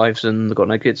 3 wives and I've got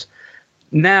no kids.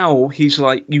 Now he's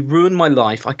like, you ruined my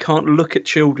life. I can't look at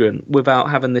children without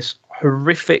having this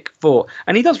horrific thought.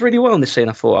 And he does really well in this scene.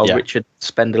 I thought, Richard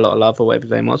spend a lot of love or whatever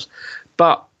his name was.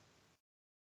 But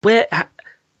where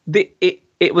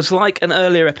it was like an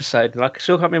earlier episode. Like, I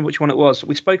still can't remember which one it was.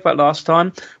 We spoke about last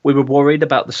time. We were worried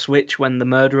about the switch when the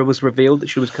murderer was revealed, that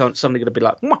she was suddenly going to be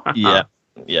like, Mwah.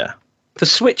 Yeah. The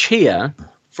switch here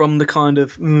from the kind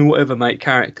of whatever mate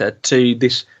character to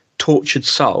this tortured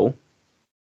soul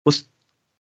was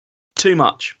too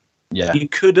much. Yeah. You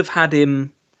could have had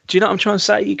him. Do you know what I'm trying to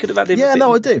say? You could have had him. Yeah,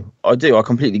 no, I do. I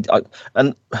completely.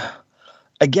 And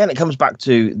again, it comes back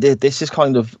to this is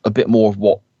kind of a bit more of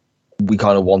what we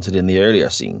kind of wanted in the earlier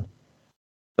scene.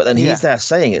 But then he's there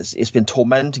saying it's been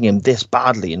tormenting him this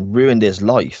badly and ruined his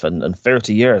life and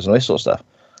 30 years and this sort of stuff.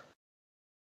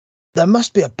 There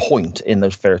must be a point in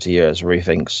those 30 years where he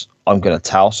thinks, I'm going to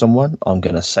tell someone, I'm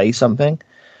going to say something.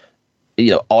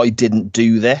 You know, I didn't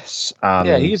do this.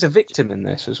 Yeah, he's a victim in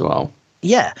this as well.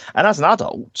 Yeah, and as an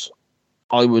adult,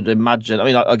 I would imagine, I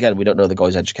mean, again, we don't know the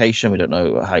guy's education, we don't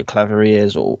know how clever he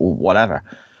is or whatever.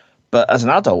 But as an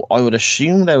adult, I would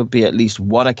assume there would be at least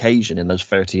one occasion in those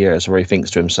 30 years where he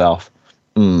thinks to himself,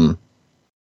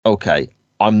 okay,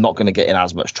 I'm not going to get in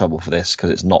as much trouble for this because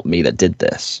it's not me that did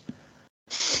this.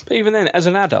 But even then, as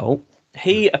an adult,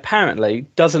 he apparently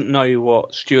doesn't know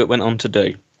what Stuart went on to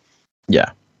do.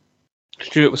 Yeah.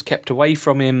 Stuart was kept away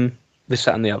from him, this,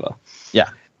 that, and the other. Yeah.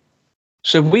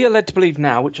 So we are led to believe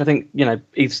now, which I think,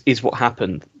 is what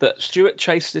happened, that Stuart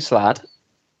chased this lad.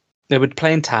 They were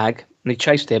playing tag, and he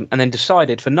chased him, and then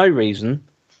decided for no reason,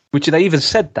 which they even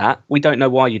said that, we don't know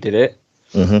why you did it,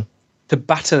 to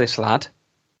batter this lad.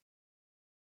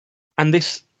 And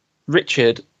this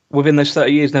Richard, within those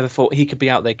 30 years, never thought he could be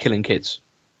out there killing kids.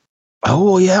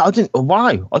 Oh, yeah, I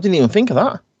didn't even think of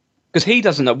that. Because he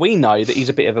doesn't know. We know that he's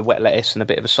a bit of a wet lettuce and a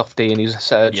bit of a softie and he's a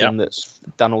surgeon that's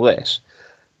done all this.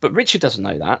 But Richard doesn't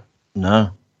know that. No.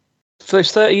 For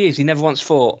those 30 years, he never once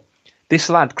thought, this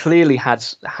lad clearly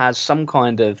has some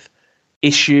kind of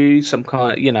issue, some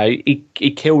kind of,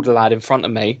 he killed a lad in front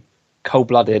of me,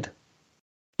 cold-blooded.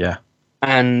 Yeah.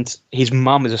 And his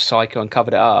mum is a psycho and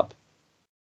covered it up.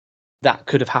 That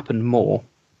could have happened more.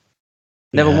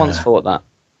 Never once thought that.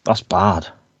 That's bad.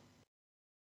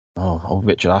 Oh, old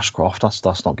Richard Ashcroft,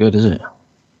 that's not good, is it?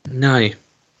 No.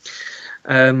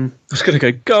 I was going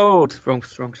to go gold. Wrong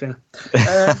scene.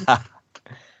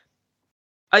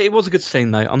 It was a good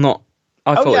scene, though.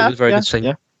 I thought it was a very good scene.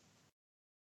 Yeah.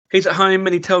 He's at home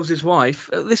and he tells his wife,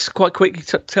 this is quite quick, he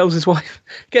tells his wife,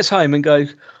 gets home and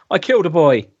goes, I killed a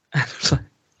boy. It's like,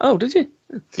 oh, did you?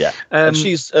 Yeah. And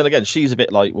she's a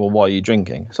bit like, well, why are you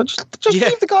drinking? So just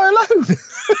leave the guy alone.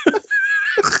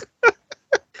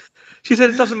 She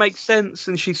said it doesn't make sense,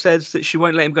 and she says that she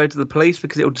won't let him go to the police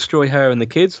because it will destroy her and the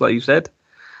kids, like you said.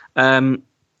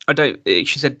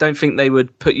 She said, don't think they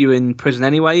would put you in prison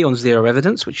anyway on zero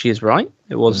evidence, which she is right.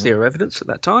 It was zero evidence at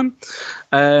that time.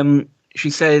 She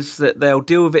says that they'll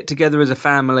deal with it together as a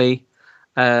family.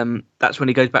 That's when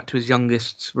he goes back to his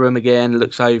youngest's room again,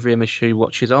 looks over him as she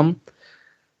watches on.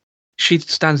 She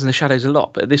stands in the shadows a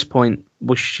lot, but at this point,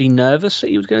 was she nervous that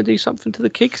he was going to do something to the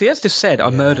kid? Because he has just said, I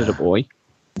murdered a boy.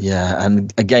 Yeah,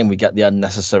 and again, we get the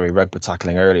unnecessary rugby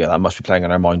tackling earlier. That must be playing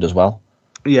on her mind as well.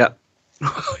 Yeah,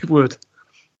 it would.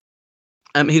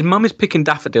 His mum is picking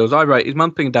daffodils. I wrote, his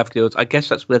mum picking daffodils. I guess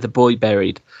that's where the boy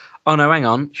buried. Oh, no, hang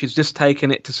on. She's just taken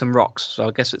it to some rocks, so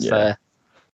I guess it's there.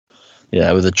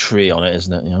 Yeah, with a tree on it,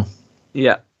 isn't it?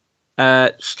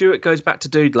 Yeah. Stuart goes back to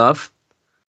Dude Love.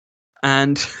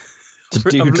 And... To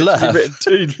Dude Love?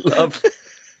 Dude Love.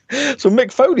 So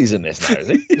Mick Foley's in this now, is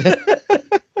he?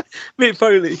 Mick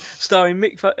Foley, starring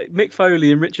Mick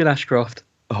Foley and Richard Ashcroft.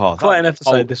 Oh, quite an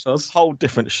episode this was. Whole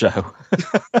different show.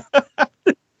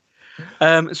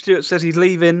 Stuart says he's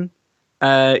leaving.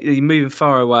 He's moving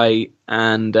far away,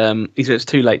 and he says it's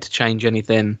too late to change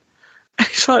anything.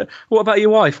 He's like, "What about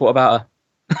your wife? What about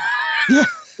her?" Yeah.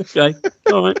 Okay.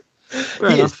 All right.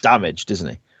 He is damaged, isn't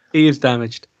he? He is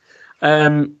damaged.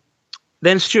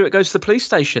 Then Stuart goes to the police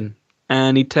station,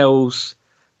 and he tells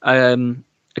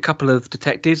a couple of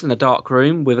detectives in a dark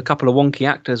room with a couple of wonky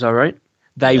actors. I wrote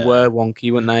they were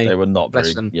wonky, weren't they? They were not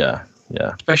Bless very. them. Yeah.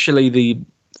 Especially the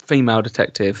female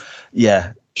detective.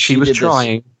 Yeah, she was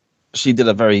trying. She did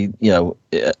a very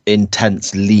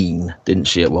intense lean, didn't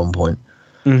she? At one point,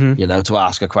 to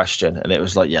ask a question, and it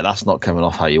was like, yeah, that's not coming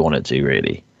off how you want it to,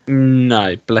 really.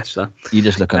 No, bless her. You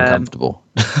just look uncomfortable.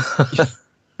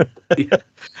 Bit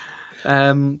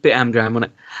Amdram,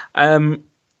 wasn't it?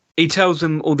 He tells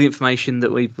them all the information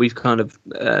that we've kind of.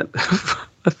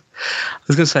 I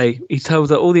was going to say, he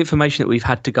tells her all the information that we've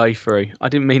had to go through. I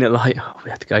didn't mean it like, we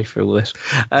had to go through all this.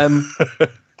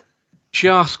 She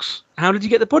asks, how did you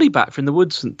get the body back from the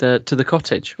woods to the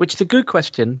cottage? Which is a good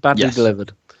question, badly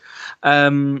delivered.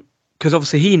 Because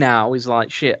obviously he now is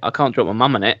like, shit, I can't drop my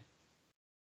mum in it.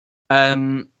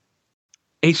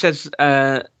 He says,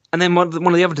 and then one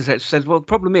of the other detectives says, well, the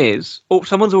problem is,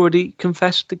 someone's already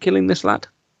confessed to killing this lad.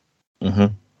 Mm-hmm.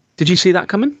 Did you see that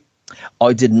coming?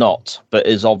 I did not, but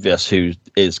it's obvious who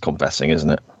is confessing, isn't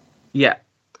it? Yeah.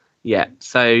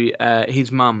 So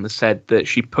his mum said that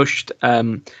she pushed.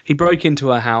 He broke into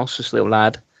her house, this little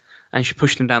lad, and she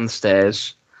pushed him down the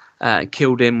stairs,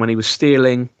 killed him when he was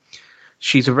stealing.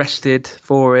 She's arrested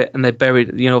for it, and they buried,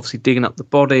 obviously digging up the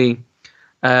body.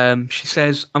 She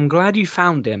says, "I'm glad you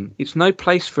found him. It's no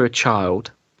place for a child.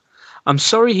 I'm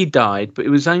sorry he died, but it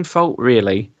was his own fault,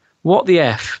 really. What the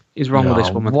F is wrong with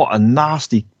this woman?" What a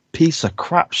nasty piece of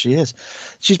crap she is.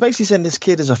 She's basically saying this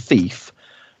kid is a thief,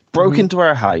 broke into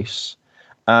her house,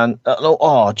 and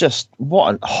just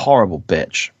what a horrible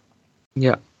bitch.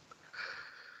 Yeah.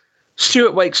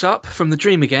 Stuart wakes up from the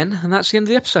dream again, and that's the end of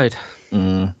the episode.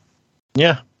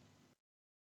 Yeah.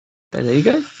 There you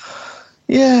go.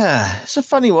 Yeah, it's a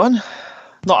funny one.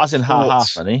 Not as in ha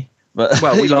funny, but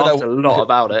well, we laughed a lot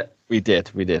about it. We did.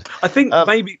 I think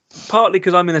maybe partly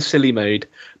because I'm in a silly mood,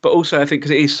 but also I think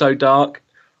because it is so dark.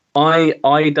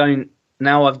 I don't,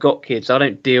 now I've got kids, I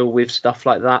don't deal with stuff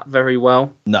like that very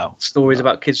well. No. Stories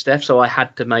about kids' death, so I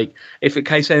had to make, if in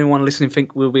case anyone listening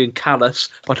think we're being callous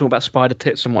by talking about spider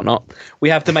tits and whatnot, we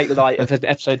have to make the light of an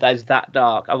episode that is that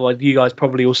dark. Otherwise, you guys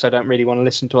probably also don't really want to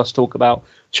listen to us talk about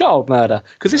child murder.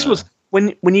 Because this was,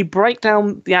 when you break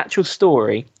down the actual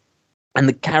story and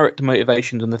the character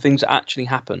motivations and the things that actually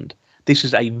happened, this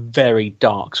is a very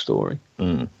dark story.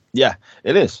 Yeah,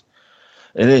 it is.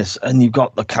 It is. And you've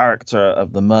got the character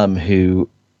of the mum who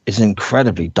is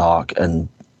incredibly dark and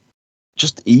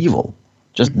just evil,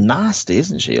 just nasty,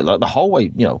 isn't she? Like the whole way,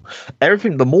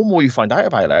 everything, the more you find out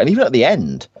about her. And even at the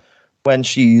end, when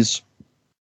she's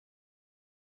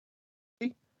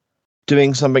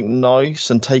doing something nice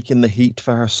and taking the heat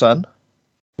for her son,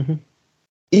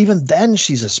 even then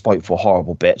she's a spiteful,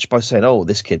 horrible bitch by saying, oh,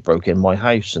 this kid broke in my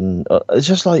house. And it's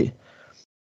just like,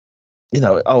 it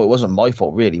wasn't my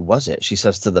fault, really, was it? She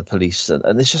says to the police,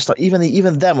 and it's just like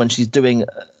even then, when she's doing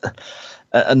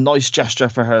a nice gesture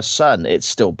for her son, it's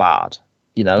still bad.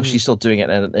 She's still doing it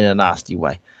in a nasty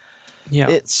way. Yeah,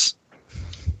 it's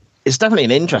definitely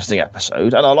an interesting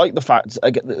episode, and I like the fact.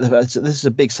 This is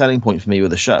a big selling point for me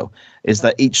with the show, is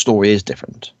that each story is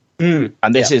different, and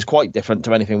this is quite different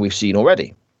to anything we've seen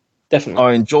already. Definitely,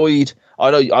 I enjoyed. I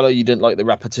know you didn't like the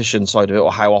repetition side of it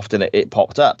or how often it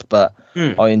popped up, but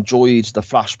I enjoyed the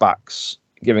flashbacks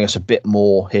giving us a bit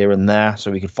more here and there so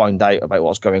we could find out about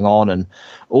what's going on and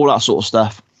all that sort of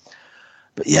stuff.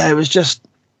 But yeah, it was just,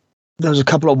 there was a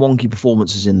couple of wonky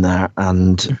performances in there,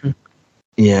 and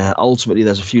ultimately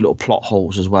there's a few little plot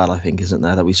holes as well, I think, isn't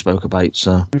there, that we spoke about.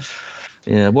 So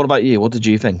yeah, what about you? What did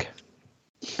you think?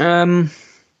 Well,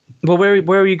 where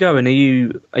are you going?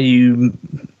 Are you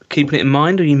keeping it in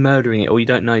mind, or are you murdering it, or you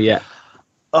don't know yet?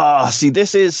 See,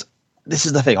 this is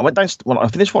the thing. I went down when I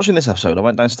finished watching this episode. I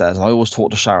went downstairs and I always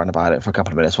talked to Sharon about it for a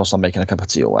couple of minutes whilst I'm making a cup of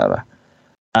tea or whatever.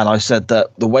 And I said that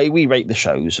the way we rate the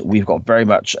shows, we've got very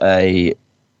much a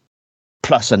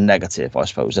plus and negative, I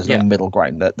suppose. There's no middle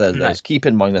ground. There's keep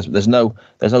in mind there's no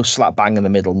slap bang in the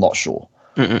middle. Not sure.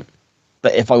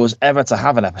 But if I was ever to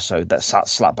have an episode that sat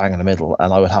slap bang in the middle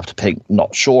and I would have to pick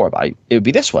not sure about, it would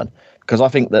be this one. Because I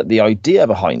think that the idea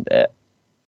behind it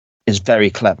is very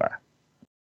clever.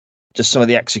 Just some of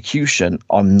the execution,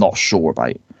 I'm not sure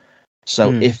about.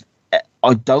 So if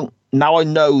I don't, now I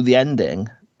know the ending,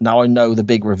 now I know the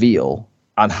big reveal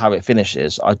and how it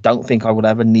finishes, I don't think I would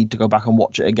ever need to go back and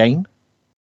watch it again.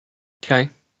 Okay.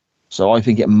 So I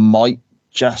think it might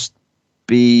just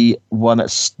be one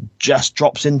that just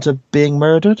drops into being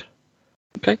murdered.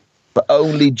 Okay. But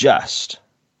only just.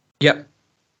 Yep.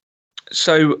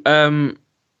 So I'm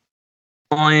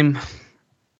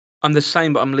the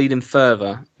same, but I'm leading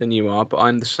further than you are. But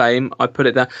I'm the same. I put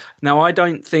it there. Now, I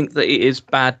don't think that it is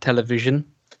bad television.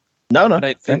 No. I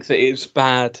don't think that it's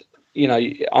bad,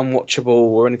 unwatchable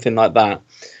or anything like that,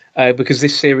 because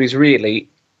this series really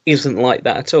isn't like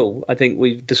that at all. I think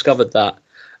we've discovered that.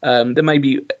 There may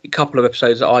be a couple of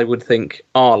episodes that I would think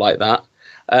are like that,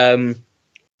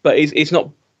 but it's not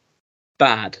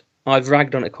bad. I've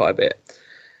ragged on it quite a bit,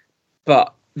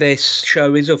 but this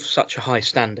show is of such a high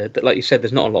standard that, like you said,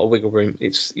 there's not a lot of wiggle room.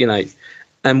 It's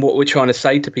and what we're trying to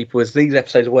say to people is these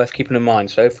episodes are worth keeping in mind.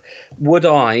 So, would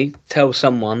I tell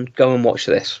someone go and watch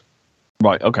this?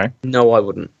 Right. Okay. No, I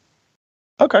wouldn't.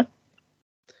 Okay.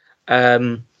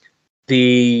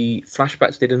 The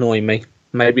flashbacks did annoy me.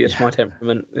 Maybe it's my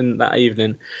temperament in that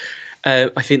evening. I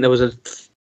think there was a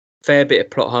fair bit of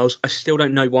plot holes. I still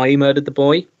don't know why he murdered the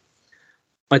boy.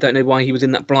 I don't know why he was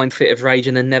in that blind fit of rage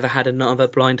and then never had another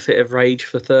blind fit of rage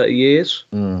for 30 years.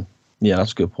 Yeah,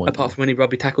 that's a good point. Apart from when he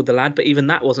rugby tackled the lad, but even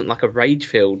that wasn't like a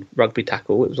rage-filled rugby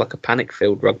tackle. It was like a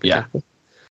panic-filled rugby tackle.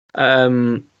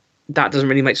 That doesn't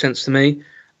really make sense to me.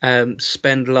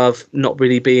 Spend Love not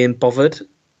really being bothered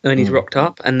when he's rocked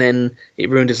up, and then it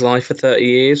ruined his life for 30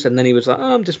 years, and then he was like,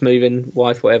 I'm just moving,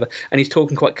 wife, whatever. And he's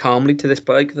talking quite calmly to this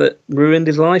bloke that ruined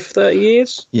his life for 30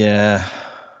 years. Yeah.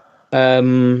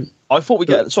 I thought we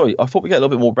get a little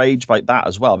bit more rage about that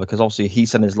as well, because obviously he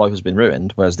said his life has been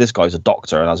ruined, whereas this guy's a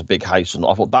doctor and has a big house, and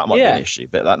I thought that might be an issue,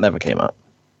 but that never came up.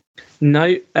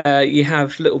 No, you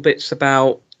have little bits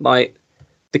about like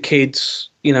the kids,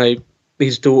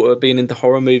 his daughter being into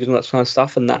horror movies and that kind of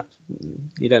stuff, and that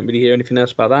you don't really hear anything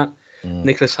else about that.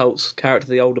 Nicholas Holt's character,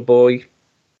 the older boy,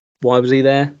 why was he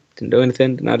there? Didn't do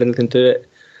anything, didn't add anything to it.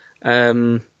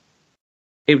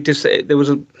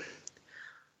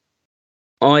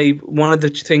 One of the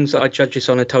things that I judge this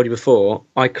on, I told you before,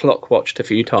 I clock watched a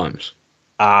few times.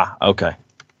 Ah, okay.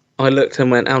 I looked and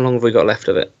went, how long have we got left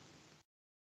of it?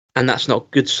 And that's not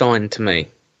a good sign to me.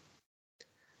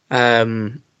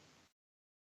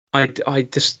 I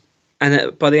just,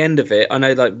 and by the end of it, I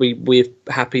know like we're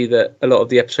happy that a lot of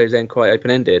the episodes end quite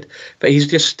open-ended, but he's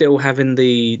just still having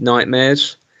the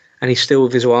nightmares, and he's still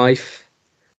with his wife.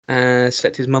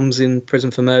 Except his mum's in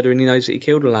prison for murder, and he knows that he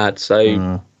killed a lad.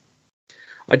 So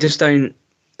I just don't.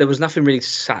 There was nothing really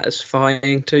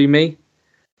satisfying to me.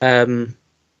 A lot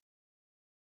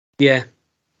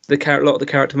of the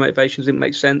character motivations didn't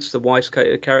make sense. The wife's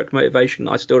character motivation,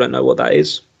 I still don't know what that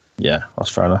is. Yeah, that's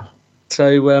fair enough.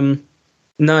 So,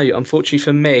 no, unfortunately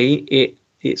for me,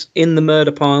 it's in the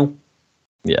murder pile.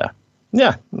 Yeah,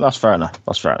 that's fair enough.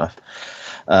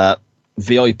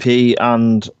 VIP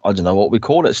and I don't know what we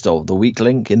call it still. The weak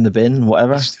link in the bin,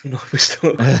 whatever.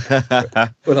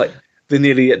 We're like they're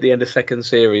nearly at the end of second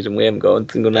series and we haven't got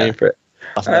a single name for it.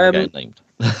 That's never getting named.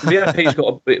 VIP's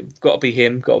got to be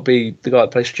him. Got to be the guy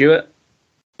that plays Stuart.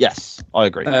 Yes, I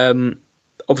agree.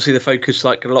 Obviously, the focus,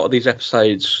 like a lot of these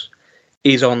episodes,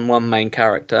 is on one main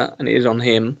character and it is on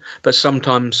him. But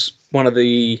sometimes one of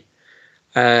the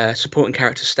supporting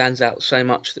characters stands out so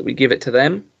much that we give it to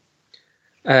them.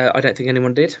 I don't think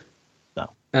anyone did. No.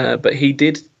 But he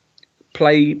did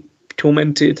play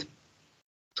tormented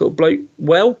sort of bloke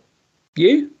well.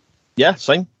 You? Yeah,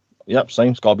 same. Yep,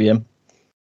 same. It's got to be him.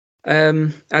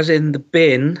 As in the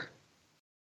bin,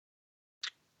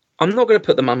 I'm not going to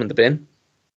put the mum in the bin.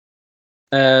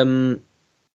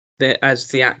 As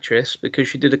the actress, because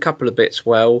she did a couple of bits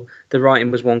well. The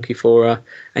writing was wonky for her,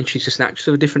 and she's just an actress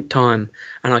of a different time.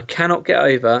 And I cannot get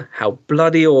over how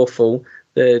bloody awful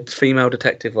the female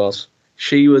detective was.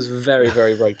 She was very,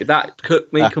 very ropey. That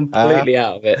took me completely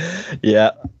out of it.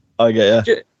 Yeah, I get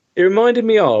you. It reminded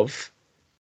me of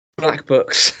Black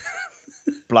Books.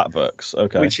 Black Books,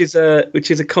 okay. Which is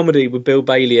a comedy with Bill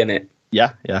Bailey in it.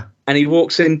 Yeah. And he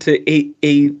walks into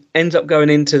he ends up going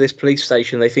into this police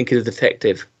station they think is a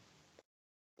detective.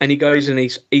 And he goes and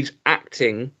he's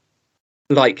acting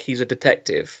like he's a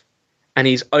detective. And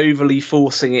he's overly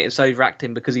forcing it. It's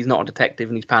overacting because he's not a detective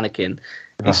and he's panicking.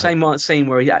 The same scene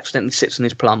where he accidentally sits on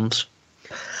his plums.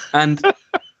 And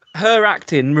her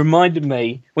acting reminded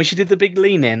me, when she did the big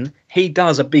lean in, he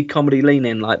does a big comedy lean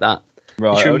in like that.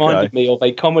 Right, which reminded me of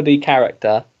a comedy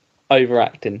character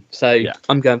overacting. So yeah.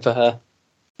 I'm going for her.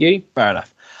 You? Fair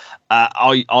enough.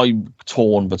 I'm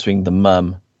torn between the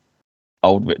mum,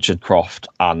 old Richard Croft,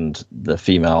 and the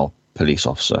female police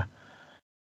officer.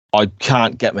 I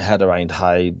can't get my head around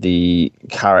how the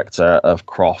character of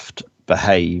Croft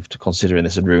behaved, considering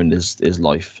this had ruined his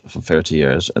life for 30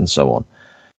 years and so on.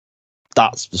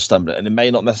 That's the stumbling. And it may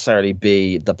not necessarily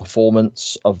be the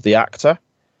performance of the actor.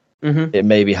 Mm-hmm. It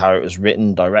may be how it was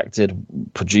written, directed,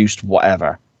 produced,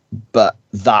 whatever. But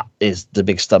that is the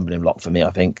big stumbling block for me,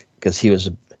 I think, because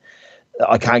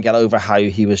I can't get over how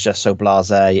he was just so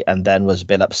blasé and then was a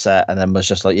bit upset and then was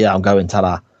just like, yeah, I'm going,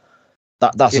 ta-da.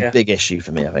 That's a big issue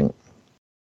for me, I think.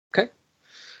 Okay.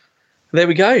 There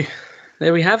we go.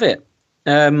 There we have it.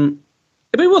 It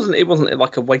wasn't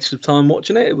like a waste of time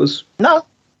watching it. It was no.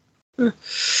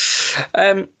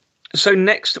 So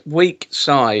next week,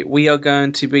 Si, we are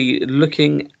going to be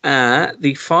looking at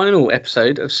the final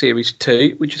episode of Series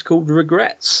 2, which is called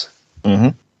Regrets. Mm-hmm.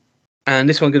 And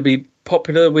this one's going to be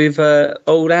popular with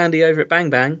old Andy over at Bang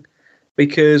Bang,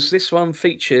 because this one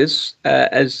features,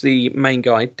 as the main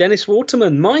guy, Dennis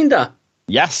Waterman, Minder.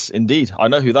 Yes, indeed. I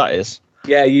know who that is.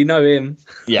 Yeah, you know him.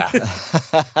 Yeah.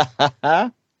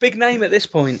 Big name at this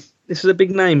point. This is a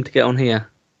big name to get on here.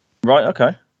 Right,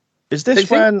 okay. Is this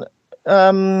when...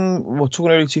 we're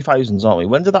talking early 2000s, aren't we?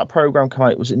 When did that program come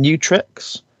out? Was it New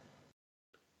Tricks?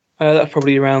 That's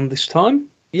probably around this time.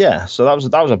 Yeah, so that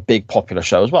was a big popular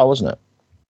show as well, wasn't it?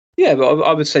 Yeah, but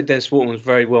I would say Dennis Waterman was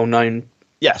very well known.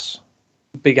 Yes.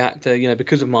 Big actor,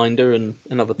 because of Minder and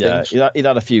other things. Yeah, he'd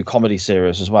had a few comedy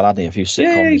series as well, hadn't he? A few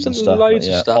sitcoms and stuff. Loads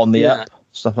of stuff. On the Up,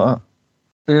 stuff like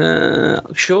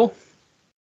that. Sure.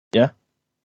 Yeah?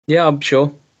 Yeah, I'm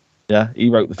sure. Yeah, he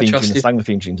wrote the theme tune and sang the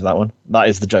theme tune to that one. That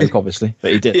is the joke, obviously,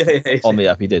 but he did. On the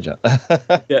Up, he did, yeah.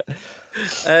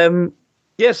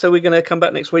 Yeah. So we're going to come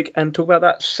back next week and talk about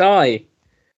that. Si,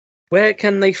 where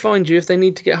can they find you if they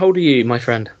need to get hold of you, my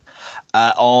friend?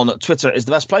 On Twitter is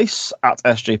the best place. At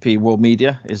SJP World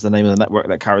Media is the name of the network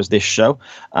that carries this show.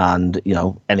 And,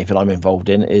 anything I'm involved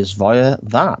in is via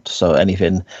that. So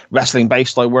anything wrestling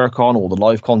based I work on, all the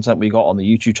live content we got on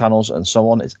the YouTube channels and so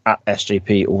on is at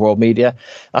SJP World Media.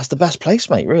 That's the best place,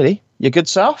 mate, really. Your good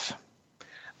self?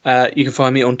 You can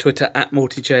find me on Twitter at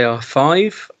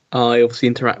MortyJR5. I obviously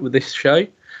interact with this show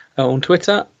on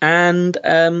Twitter, and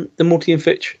the Morty and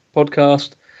Fitch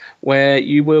podcast, where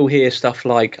you will hear stuff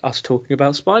like us talking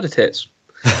about spider tits.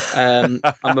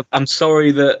 I'm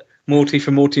sorry that Morty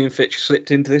from Morty and Fitch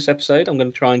slipped into this episode. I'm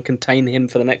going to try and contain him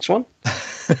for the next one.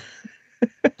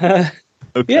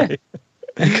 Okay.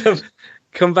 Yeah.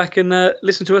 Come back and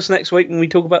listen to us next week when we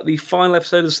talk about the final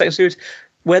episode of the second series,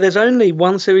 where there's only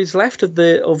one series left of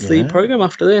the program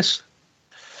after this.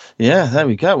 Yeah, there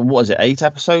we go. What is it, 8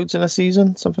 episodes in a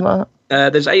season? Something like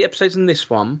that? There's 8 episodes in this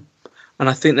one. And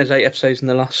I think there's 8 episodes in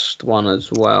the last one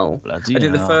as well. Bloody I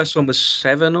think hell. the first one was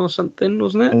 7 or something,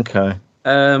 wasn't it? Okay.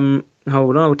 Hold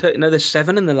on, I'll tell you. No, there's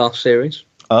 7 in the last series.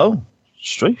 Oh,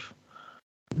 Streif.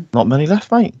 Not many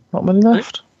left, mate. Not many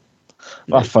left.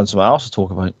 I'll have to find something else to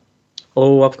talk about.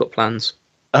 Oh, I've got plans.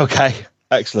 Okay,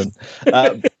 excellent.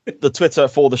 The Twitter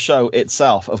for the show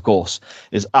itself, of course,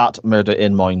 is at Murder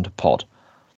in Mind Pod.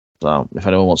 So if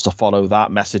anyone wants to follow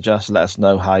that, message us, let us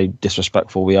know how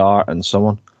disrespectful we are and so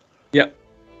on. Yep.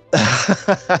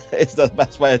 It's the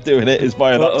best way of doing it is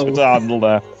via that Twitter handle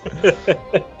there.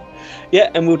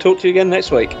 Yeah, and we'll talk to you again next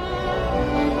week.